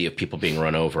tragedy of people being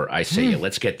run over. I say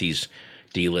let's get these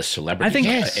D-list celebrities. I think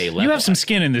A level. you have some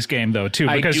skin in this game, though, too,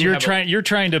 because you're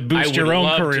trying to boost your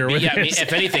own career with I mean, this.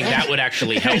 if anything, that would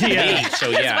actually help me. So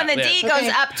yeah, when the D goes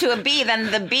up to a B,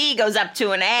 then the B goes up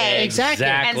to an A. Exactly.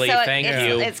 And so Thank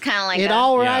you. It's kind of like It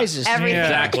all rises. everything.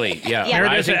 Exactly. Yeah. Yeah.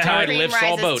 Rising tide Cream lifts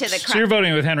all rises to boats. the So you're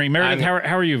voting with Henry. Meredith,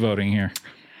 how are you voting here?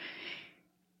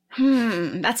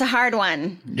 That's a hard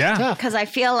one Yeah, because I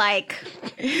feel like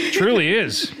truly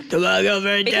is. Come on, go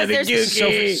for Because Debbie there's-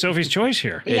 Dookie. Sophie's choice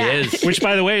here. It is. Which,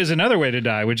 by the way, is another way to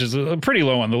die, which is pretty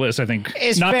low on the list, I think.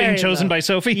 It's Not being very chosen low. by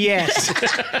Sophie? Yes.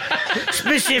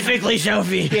 Specifically,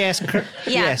 Sophie. Yes.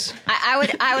 yes,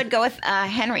 I would go with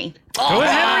Henry. Go with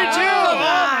Henry, too! Oh,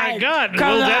 my God. Come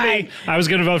Little on. Debbie, I was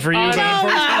going to vote for you, but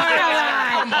unfortunately...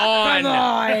 Come on.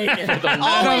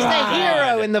 Always the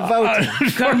hero in the voting.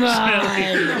 Come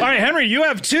on. All right, Henry, you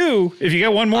have 2. If you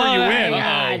get one more, you win.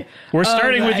 God. We're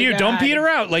starting Oh, with my you. Don't God. peter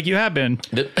out like you have been.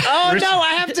 Oh, no,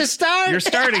 I have to start? You're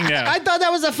starting now. I thought that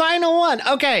was the final one.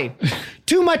 Okay.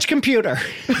 Too much computer.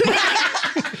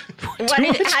 How do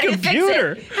you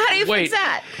computer. fix it? How do you Wait. fix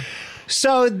that?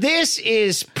 So this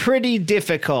is pretty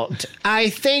difficult. I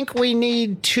think we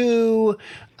need to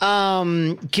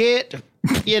get,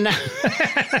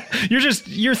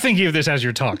 You're thinking of this as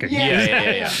you're talking.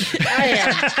 Yeah.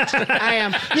 I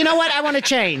am. You know what? I want to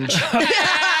change.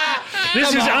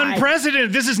 This is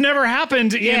unprecedented. This has never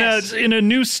happened Yes. in a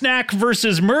new snack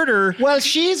versus murder. Well,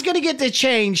 she's going to get the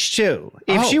change too,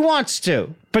 if she wants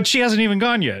to. But she hasn't even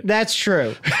gone yet. That's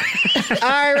true.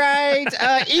 All right.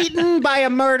 Eaten by a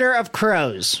murder of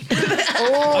crows.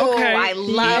 Oh, Okay. I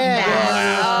love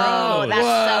that. Oh, that's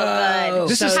so good.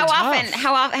 This is how tough. often?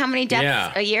 How many deaths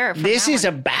Yeah. a year? from This that is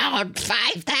one? about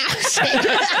 5,000.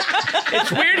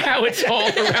 It's weird how it's all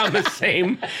around the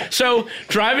same. So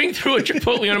driving through a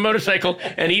Chipotle on a motorcycle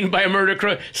and eaten by a murder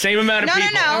crow, same amount of No.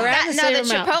 people. Around the The same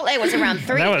amount. Chipotle was around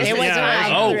 3. That was- This it was is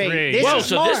around Oh, 3. This Whoa, is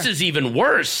so more. this is even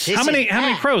worse. How many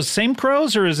crows? Same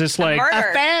crows, or is this like? murder.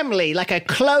 A family, like a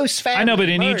close family. I know, but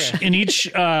in murder. each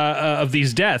of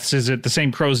these deaths, is it the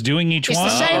same crows doing each It's one?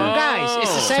 the same guys.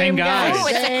 It's the Same same guys. guys. Ooh,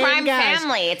 it's a Same crime guys.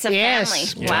 family. It's a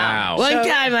Yes. family. Wow. Wow. One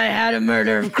time I had a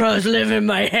murder of crows live in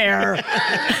my hair.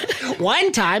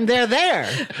 One time they're there.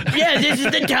 Yeah, this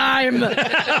is the time.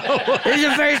 This is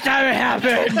the first time it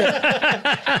happened.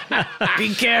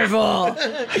 Be careful.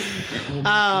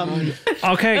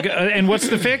 Okay, and what's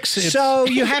the fix? It's- So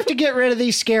you have to get rid of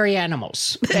these scary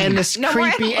animals and the No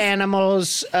more creepy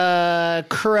animals,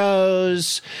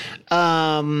 crows,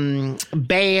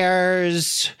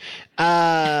 bears,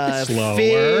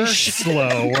 fish,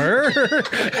 slower.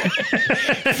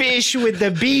 fish with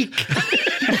the beak.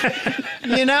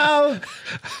 You know,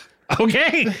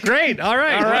 Okay, great. All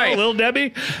right. All right. Well, little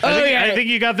Debbie, I think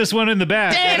you got this one in the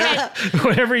bag.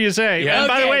 Whatever you say. Yeah. And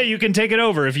by the Okay. way, you can take it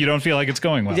over if you don't feel like it's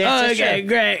going well. That's a Okay, shame.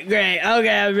 great. Okay,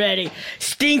 I'm ready.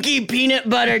 Stinky peanut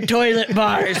butter toilet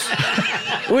bars.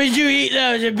 Would you eat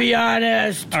those and be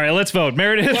honest? All right, let's vote.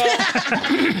 Meredith.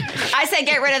 I say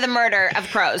get rid of the murder of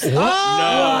crows.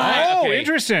 Oh, Okay.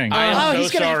 interesting. I am so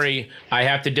he's gonna- sorry. I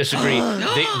have to disagree.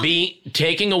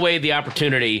 Taking away the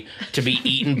opportunity to be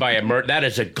eaten by a murder, that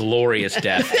is a glorious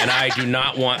death. And I do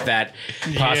not want that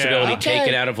possibility Okay.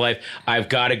 taken out of life. I've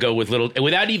got to go with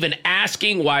without even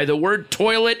asking why the word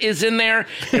toilet is in there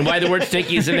and why the word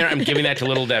stinky is in there, I'm giving that to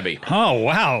little Debbie. Oh,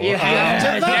 wow. You have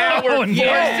to vote. Now we're forcing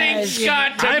yes.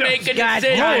 Scott to make a Scott,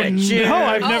 decision. No,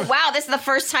 I've Oh, never. wow. This is the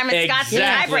first time it's Scott's the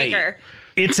Exactly. tiebreaker.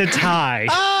 It's a tie.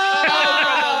 For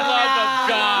the love of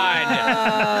God.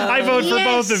 I vote for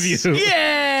both of you.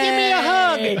 Yeah. Give me a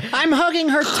hug. I'm hugging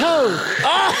her toe.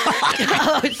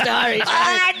 Oh, sorry.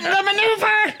 The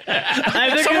maneuver.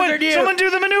 I'm looking for you. Someone do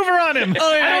the maneuver on him.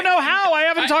 Oh, yeah. I don't know how. I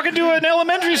haven't talked to an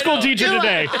elementary school teacher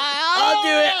today.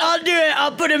 I'll do it.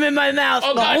 I'll put him in my mouth.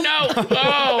 Oh, God, no.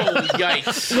 Oh,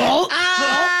 yikes.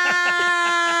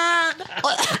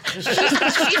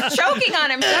 She's choking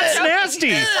on him. That's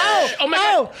nasty. Oh my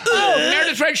God.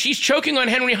 Meredith's right. She's choking on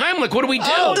Henry Heimlich. What do we do?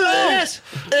 Yes.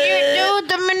 You do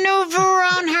the maneuver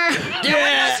on her. No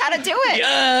one knows how to do it.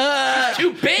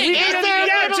 Too big.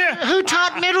 Who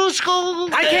taught middle school?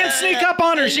 I can't sneak up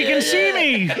on her. She can see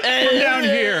me from down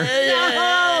here.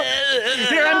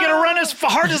 Here, I'm going to run as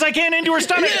hard as I can into her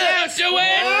stomach. Let's do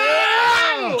it.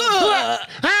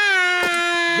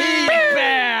 He's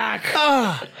back.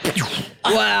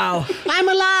 Wow. I'm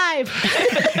alive.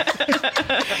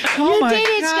 Oh my did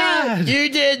it, God. Scout. You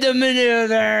did the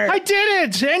maneuver. I did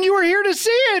it, and you were here to see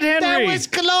it, Henry. That was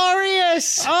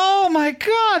glorious. Oh my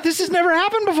God, this has never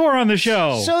happened before on the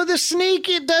show. So the sneak,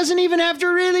 it doesn't even have to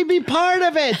really be part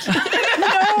of it.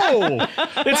 No.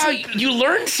 Wow, you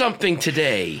learned something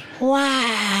today.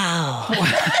 Wow.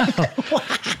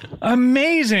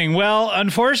 Amazing. Well,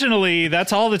 unfortunately,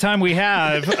 that's all the time we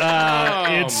have.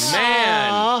 Man.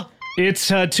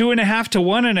 It's 2.5 to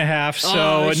 1.5,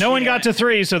 so no one got to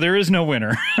 3, so there is no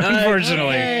winner,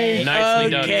 unfortunately.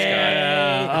 Nicely done,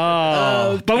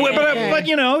 Scott. But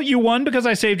you know, you won because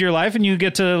I saved your life, and you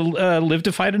get to live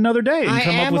to fight another day and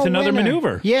come up with another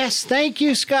maneuver. Yes, thank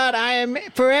you, Scott. I am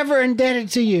forever indebted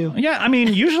to you. Yeah, I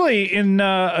mean, usually in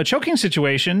a choking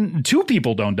situation, 2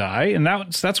 people don't die, and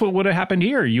that's what would have happened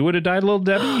here. You would have died, little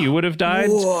Debbie. You would have died,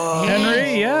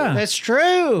 Henry. Yeah, That's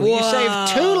true. You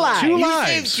saved 2 lives. 2 You lives.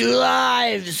 saved 2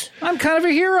 lives. I'm kind of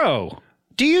a hero.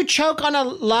 Do you choke on a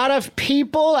lot of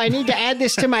people? I need to add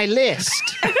this to my list.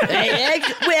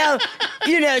 Well,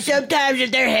 you know, sometimes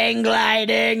if they're hang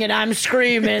gliding and I'm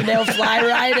screaming, they'll fly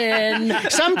right in.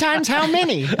 Sometimes how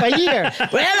many? A year.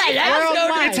 Well, I love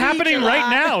Worldwide. It's happening right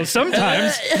now.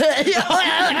 Sometimes.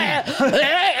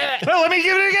 Well, let me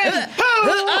give it again.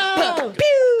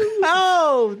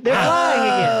 Oh, they're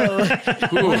flying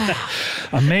again.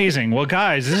 Amazing. Well,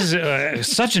 guys, this is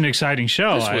such an exciting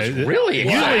show. This was really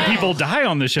Usually exciting. people die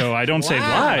on the show. I don't save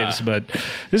lives, but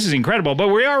this is incredible. But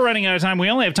we are running out of time. We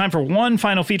only have time for one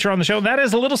final feature on the show. That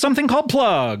is a little something called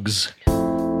plugs.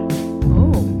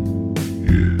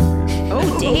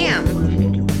 Oh, damn.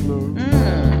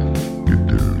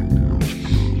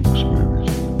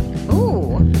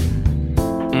 Ooh.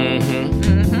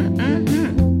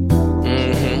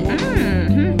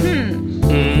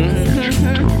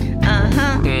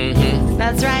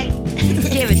 That's right.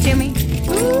 Give it to me.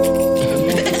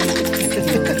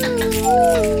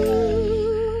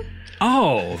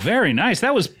 Oh, very nice.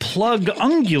 That was Plug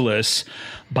Ungulus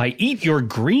by Eat Your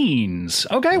Greens.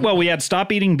 Okay, well, we had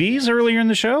Stop Eating Bees earlier in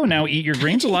the show. Now Eat Your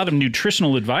Greens. A lot of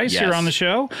nutritional advice here on the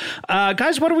show.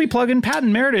 Guys, what are we plugging?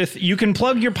 Patton, Meredith, you can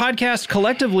plug your podcast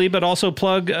collectively, but also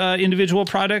plug individual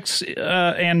products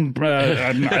and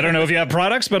I don't know if you have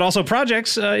products, but also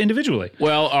projects individually.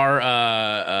 Well, our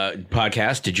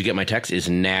podcast, Did You Get My Text, is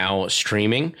now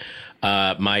streaming.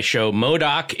 My show,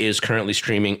 MODOK, is currently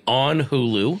streaming on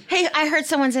Hulu. Hey, I heard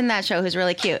someone's in that show who's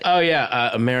really cute. Oh,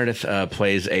 yeah. Meredith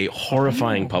plays a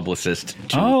horrifying publicist.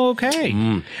 Oh, okay.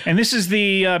 And this is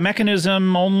the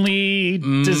mechanism only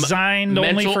designed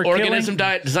only for organism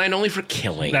killing? designed only for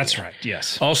killing. That's right,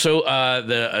 yes. Also,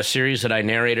 a series that I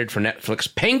narrated for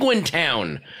Netflix, Penguin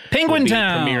Town. Penguin will be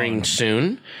Town. premiering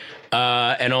soon.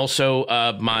 And also,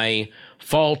 my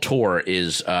fall tour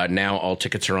is now, all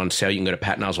tickets are on sale. You can go to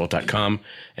pattonoswalt.com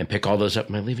and pick all those up.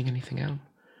 Am I leaving anything out?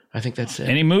 I think that's it.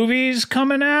 Any movies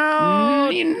coming out?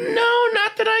 No,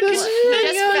 not that I can. He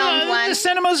just filmed one. The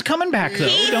cinema's coming back, though.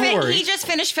 Don't worry. He just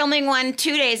finished filming one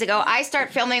 2 days ago. I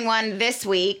start filming one this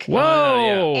week.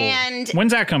 Whoa! And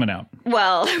When's that coming out?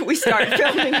 well, we start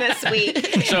filming this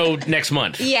week. So next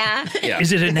month. Yeah.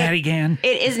 Is it a Natty Gan?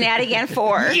 It is Natty Gan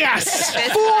 4. Yes!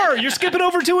 4! You're skipping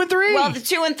over 2 and 3. Well, the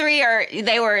 2 and 3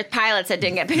 they were pilots that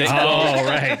didn't get picked up. Oh,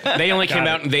 right. They only came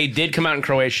out. They did come out in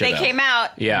Croatia. They though. came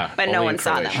out, Yeah, but no only one in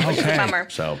saw them, Croatia. which is a Okay. bummer.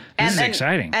 So This is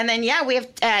exciting. And then, we have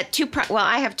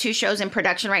I have 2 shows in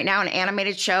production right now, an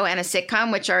animated show and a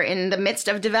sitcom, which are in the midst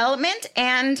of development.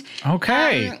 And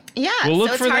Okay. yeah, We'll look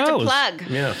so it's for hard those. to plug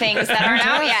things that aren't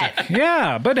out yet.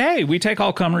 Yeah, but hey, we take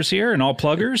all comers here and all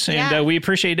pluggers, and Yeah. We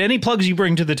appreciate any plugs you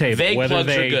bring to the table. vague whether plugs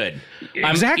they... are good.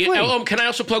 Exactly. Can I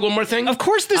also plug one more thing? Of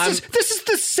course, this is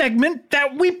the segment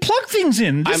that we plug things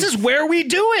in. This is where we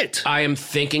do it. I am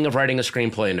thinking of writing a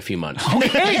screenplay in a few months. Okay,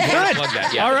 good. Plug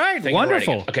that, yeah. All right, Thinking of writing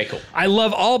wonderful. it. Okay, cool. I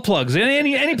love all plugs.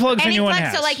 Any plugs Any anyone plug,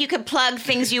 has. so like you could plug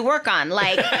things you work on,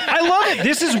 like I love it.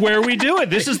 This is where we do it.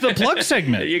 This is the plug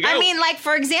segment. You go. I mean, like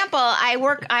for example,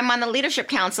 I'm on the leadership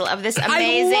council of this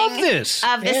amazing love this.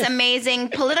 amazing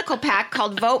political PAC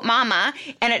called Vote Mama,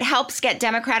 and it helps get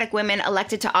Democratic women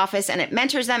elected to office and and it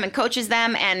mentors them and coaches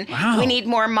them. And we need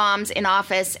more moms in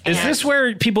office. Is this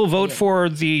where people vote for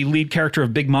the lead character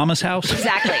of Big Mama's House?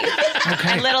 Exactly.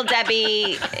 Okay. And Little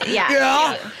Debbie.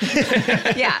 Yeah.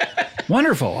 Yeah.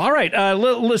 Wonderful. All right.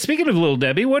 Speaking of Little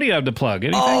Debbie, what do you have to plug?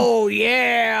 Anything? Oh,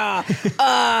 yeah.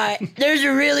 There's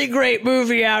a really great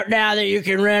movie out now that you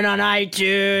can rent on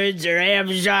iTunes or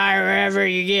Amazon or wherever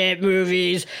you get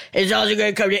movies. It's also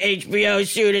going to come to HBO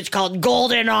soon. It's called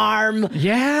Golden Arm.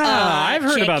 Yeah, I've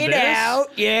heard about this. Check it out.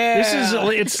 Yeah.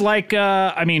 It's like,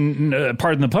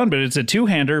 pardon the pun, but it's a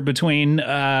two-hander between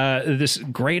this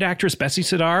great actress, Betsy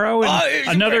Sodaro, and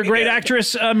another great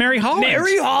actress, Mary Holland.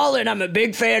 Mary Holland. I'm a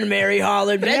big fan of Mary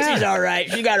Holland. Betsy's all right.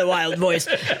 She got a wild voice.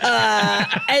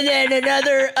 And then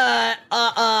another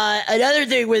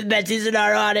thing with Betsy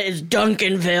Sodaro on it is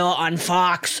Duncanville on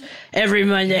Fox every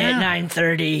Monday at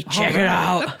 9:30. Check it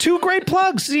out. Two great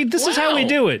plugs. See, this is how we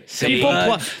do it. See?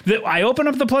 I open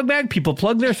up the plug bag. People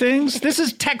plug their things. This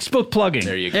is textbook plugging.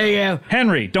 There you go. There you go.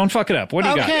 Henry, don't fuck it up. What do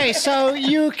you got? Okay, so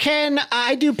you can,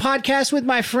 I do podcasts with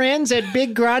my friends at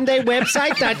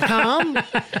biggrandewebsite.com.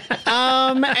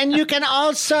 And you can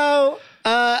also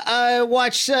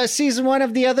watch season 1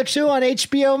 of the other two on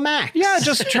HBO Max. Yeah,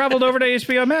 just traveled over to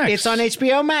HBO Max. It's on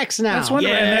HBO Max now. That's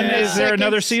wonderful. Yeah. And then is there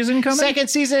another season coming? Second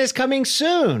season is coming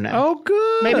soon. Oh,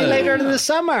 good. Maybe later in the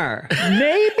summer.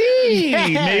 Maybe. Yes.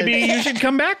 Maybe you should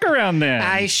come back around then.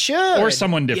 I should. Or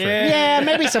someone different. Yeah,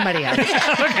 maybe somebody else.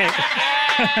 Okay.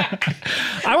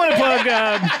 I want to plug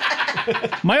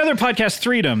my other podcast,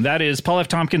 Freedom. That is Paul F.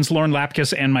 Tompkins, Lauren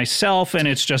Lapkus, and myself. And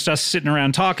it's just us sitting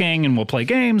around talking, and we'll play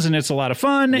games, and it's a lot of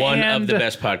fun. One and of the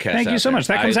best podcasts. Thank you so much.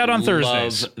 That comes out on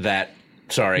Thursdays. Love that.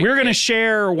 Sorry. We're going to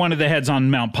share one of the heads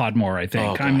on Mount Podmore, I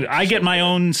think. Oh, God, I get my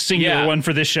own singular one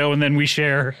for this show, and then we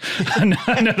share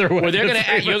another one. Well, they're going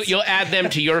to you'll add them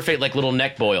to your fate like little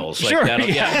neck boils. Like Sure. that'll-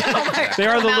 Yeah. They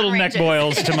are the little neck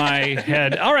boils to my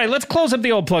head. All right, let's close up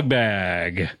the old plug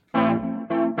bag.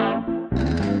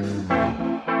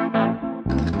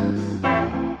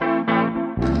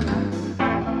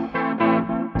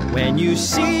 When you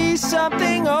see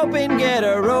something open, get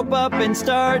a rope up and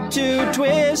start to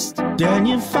twist. Then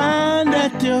you find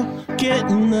that you're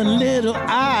getting a little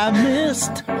I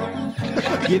missed.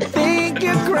 You think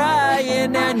you're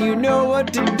crying and you know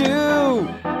what to do.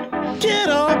 Get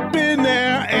up in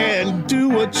there and do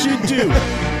what you do.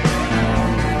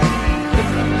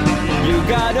 You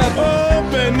gotta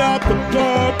Open up the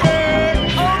plug bag.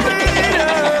 open it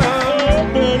up.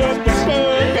 Open up the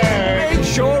plug bag. Make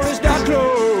sure it's not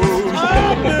closed.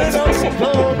 Open up the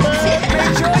plug bag.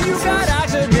 Make sure you got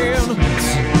oxygen.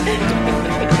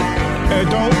 And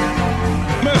don't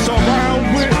mess around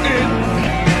with it.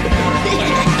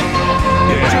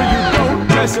 Make sure you don't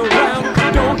mess around.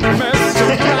 Don't mess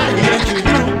around. Make sure you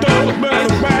Don't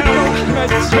mess around. don't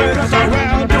mess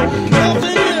around. Don't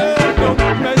Open it up. don't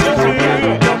mess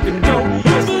around. Don't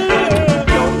mess around.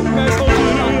 Don't mess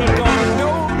around.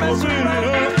 Don't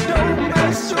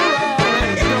mess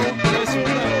around. Don't mess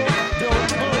around.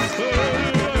 Don't mess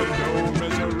around. Don't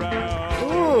mess around.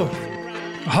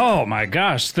 Oh, my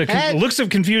gosh. The looks of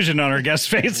confusion on our guest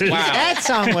faces. Wow. That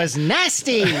song was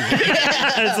nasty.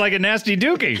 It's like a nasty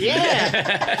dookie.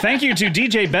 Yeah. Thank you to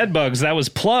DJ Bedbugs. That was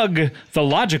Plug, the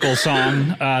Logical song,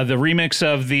 the remix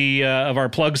of the of our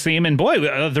Plugs theme. And boy,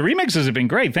 the remixes have been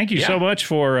great. Thank you so much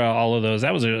for all of those.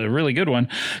 That was a really good one.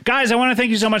 Guys, I want to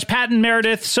thank you so much. Patton,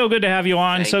 Meredith, so good to have you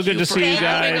on. So good to see you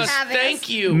guys. Thank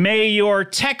you. May your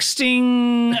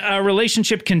texting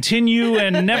relationship continue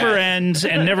and never end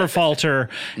and never falter.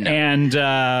 And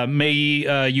may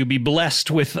you be blessed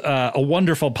with a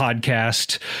wonderful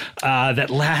podcast that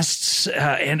lasts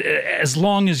and as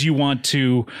long as you want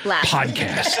to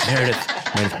podcast.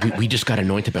 Meredith, we just got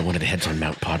anointed by one of the heads on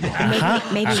Mount Podmore.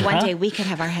 Maybe one day we could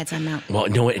have our heads on Mount. Well,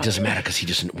 no, it doesn't matter because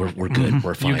we're good.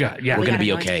 We're fine. got- yeah. We're We going to be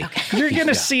got okay. anointed. You're going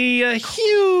to see a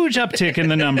huge uptick in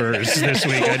the numbers this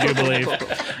week, I do believe.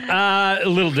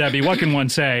 Little Debbie, what can one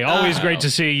say? Always great to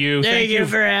see you. Thank you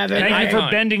for having me. Thank you for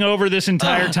bending over this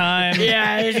entire time.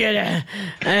 Yeah,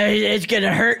 it's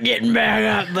gonna hurt getting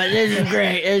back up, but this is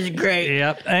great. This is great.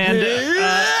 Yep. And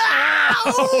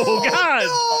oh God.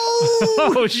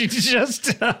 Oh, she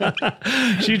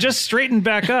just straightened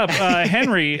back up.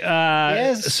 Henry,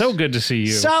 Yes. so good to see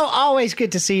you. So always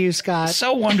good to see you, Scott.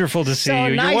 So wonderful to see So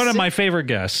you. nice You're one of to- my favorite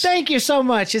guests. Thank you so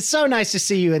much. It's so nice to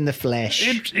see you in the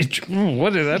flesh.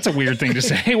 That's a weird thing to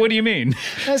say. What do you mean?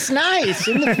 That's nice.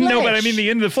 In the flesh. No, but I mean the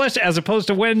in the flesh as opposed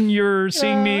to when you're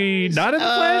seeing me not in the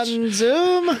flesh.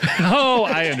 Zoom? Oh,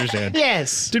 I understand.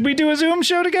 Yes. Did we do a Zoom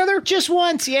show together? Just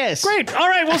once, yes. Great. All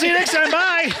right. We'll see you next time.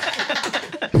 Bye.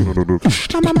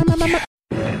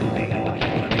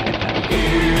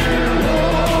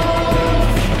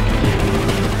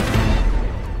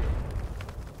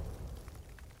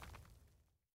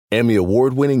 Emmy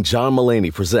award-winning John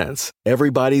Mulaney presents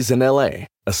Everybody's in L.A.,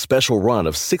 a special run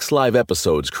of 6 live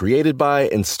episodes created by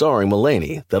and starring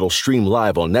Mulaney that'll stream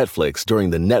live on Netflix during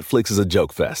the Netflix is a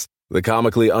Joke Fest. The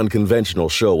comically unconventional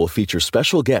show will feature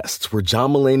special guests where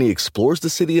John Mulaney explores the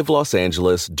city of Los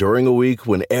Angeles during a week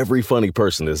when every funny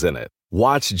person is in it.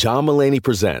 Watch John Mulaney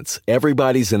Presents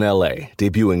Everybody's in L.A.,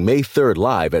 debuting May 3rd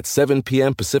live at 7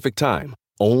 p.m. Pacific Time,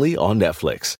 only on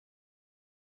Netflix.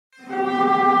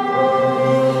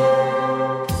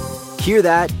 Hear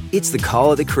that? It's the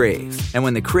call of the Crave. And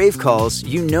when the Crave calls,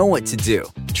 you know what to do.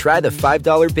 Try the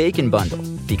 $5 Bacon Bundle,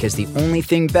 because the only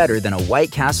thing better than a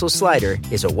White Castle slider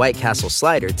is a White Castle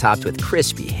slider topped with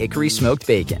crispy hickory smoked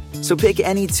bacon. So pick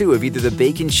any 2 of either the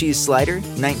Bacon Cheese Slider,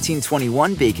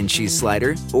 1921 Bacon Cheese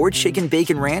Slider, or Chicken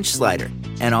Bacon Ranch Slider.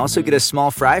 And also get a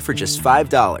small fry for just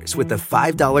 $5 with the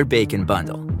 $5 Bacon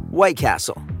Bundle. White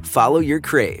Castle. Follow your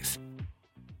Crave.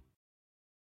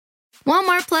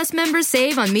 Walmart Plus members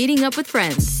save on meeting up with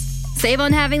friends. Save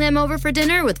on having them over for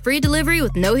dinner with free delivery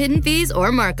with no hidden fees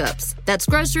or markups. That's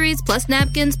groceries, plus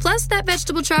napkins, plus that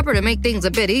vegetable chopper to make things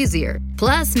a bit easier.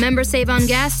 Plus, members save on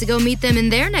gas to go meet them in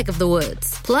their neck of the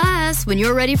woods. Plus, when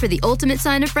you're ready for the ultimate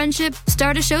sign of friendship,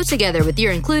 start a show together with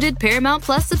your included Paramount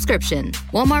Plus subscription.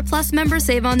 Walmart Plus members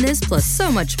save on this plus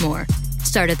so much more.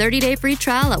 Start a 30-day free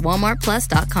trial at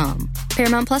walmartplus.com.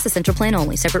 Paramount Plus Essential Plan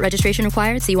only. Separate registration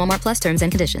required. See Walmart Plus terms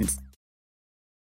and conditions.